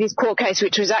risk of this court case,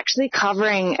 which was actually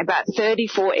covering about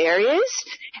 34 areas,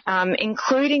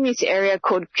 including this area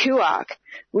called Kuark,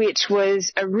 which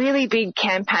was a really big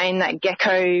campaign that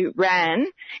GECO ran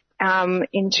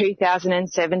in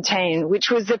 2017,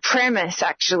 which was the premise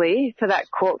actually for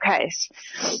that court case.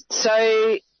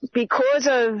 So because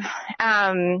of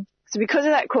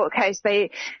that court case,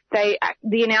 they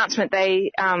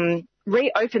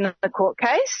reopened the court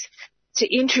case to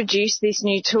introduce this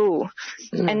new tool.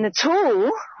 And the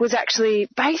tool was actually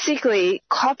basically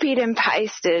copied and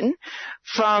pasted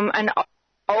from an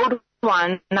old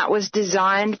one that was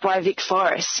designed by Vic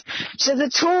Forest. So the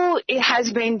tool, it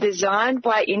has been designed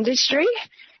by industry,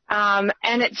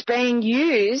 and it's being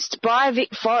used by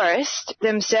Vic Forest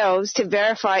themselves to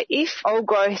verify if old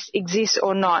growth exists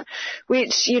or not,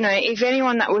 which, if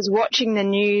anyone that was watching the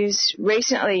news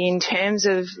recently in terms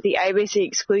of the ABC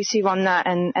exclusive on that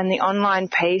and the online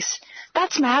piece,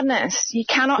 that's madness. You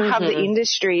cannot have the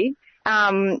industry,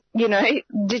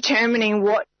 determining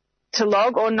what to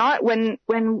log or not when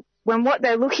what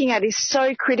they're looking at is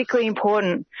so critically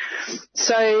important.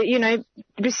 So,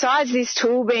 besides this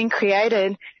tool being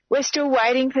created, we're still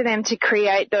waiting for them to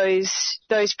create those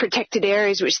protected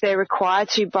areas which they're required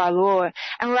to by law.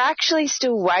 And we're actually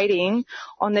still waiting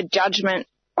on the judgment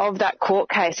of that court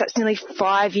case. That's nearly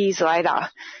 5 years later.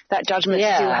 That judgment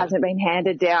still hasn't been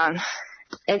handed down.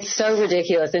 It's so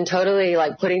ridiculous and totally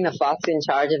like putting the fox in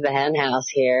charge of the hen house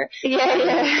here.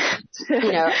 Yeah.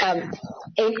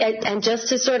 And just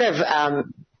to sort of,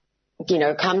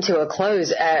 come to a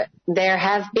close, there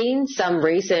have been some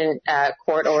recent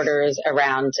court orders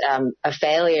around a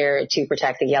failure to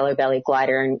protect the yellow-bellied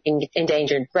glider and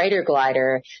endangered greater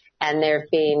glider. And there have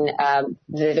been,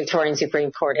 the Victorian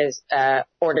Supreme Court has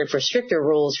ordered for stricter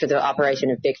rules for the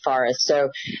operation of Vic Forest. So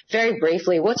very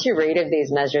briefly, what's your read of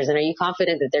these measures? And are you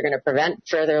confident that they're going to prevent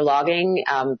further logging,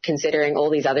 considering all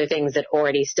these other things that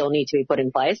already still need to be put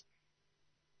in place?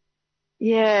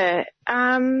 Yeah.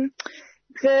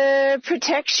 The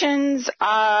protections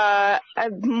are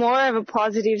more of a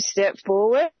positive step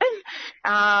forward.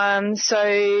 What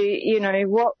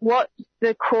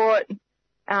the court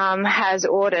has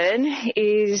ordered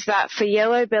is that for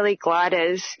yellow-bellied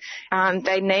gliders,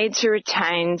 they need to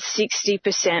retain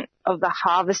 60% of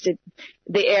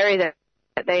the area that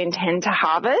they intend to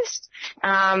harvest.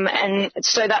 And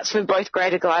so that's for both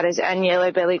greater gliders and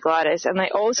yellow-bellied gliders. And they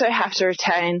also have to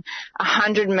retain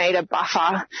 100-metre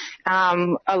buffer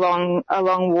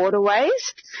along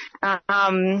waterways.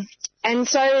 And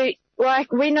so,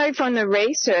 we know from the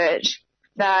research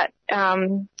that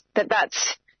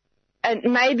that's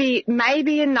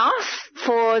maybe enough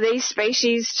for these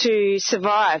species to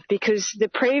survive, because the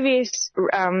previous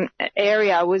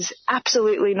area was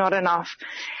absolutely not enough.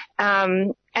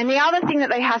 And the other thing that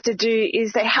they have to do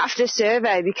is they have to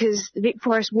survey, because Vic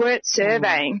Forest weren't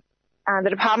surveying. The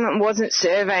department wasn't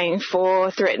surveying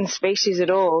for threatened species at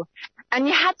all. And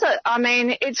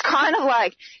it's kind of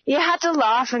like you had to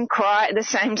laugh and cry at the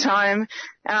same time,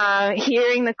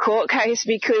 hearing the court case,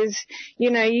 because, you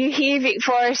hear Vic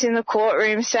Forest in the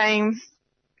courtroom saying,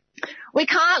 we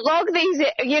can't log these,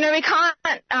 we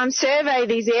can't survey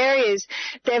these areas.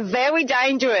 They're very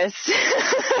dangerous.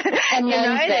 And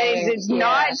it's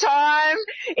nighttime.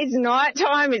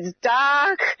 It's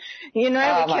dark. We can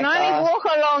only walk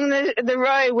along the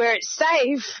road where it's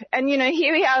safe. And,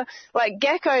 here we are, like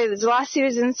GECO, the last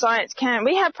citizen science camp.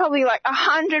 We have probably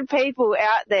 100 people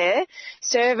out there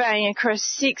surveying across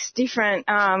 6 different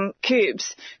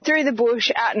coops through the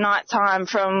bush at nighttime,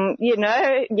 from,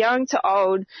 young to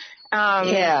old.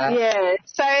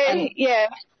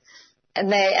 And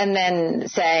then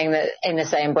saying that in the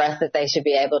same breath that they should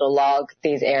be able to log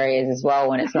these areas as well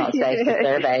when it's not safe to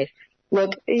survey.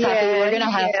 Look, Kathy, we're going to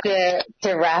have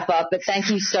to wrap up, but thank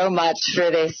you so much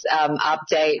for this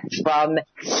update from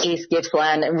East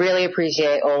Gippsland. I really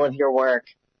appreciate all of your work.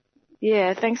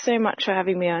 Yeah, thanks so much for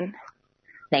having me on.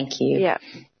 Thank you. Yeah,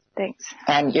 thanks.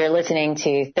 And you're listening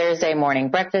to Thursday Morning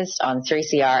Breakfast on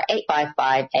 3CR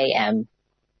 855 AM.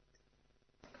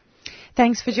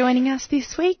 Thanks for joining us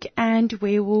this week, and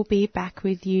we will be back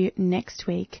with you next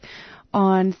week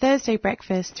on Thursday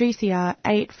Breakfast, 3CR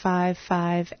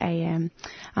 855 AM.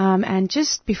 And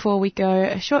just before we go,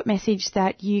 a short message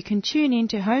that you can tune in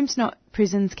to Homes Not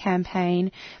Prisons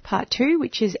campaign part 2,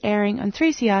 which is airing on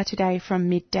 3CR today from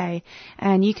midday,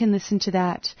 and you can listen to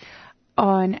that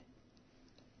on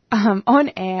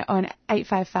air on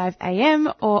 855 AM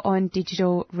or on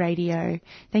digital radio.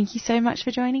 Thank you so much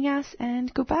for joining us,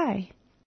 and goodbye.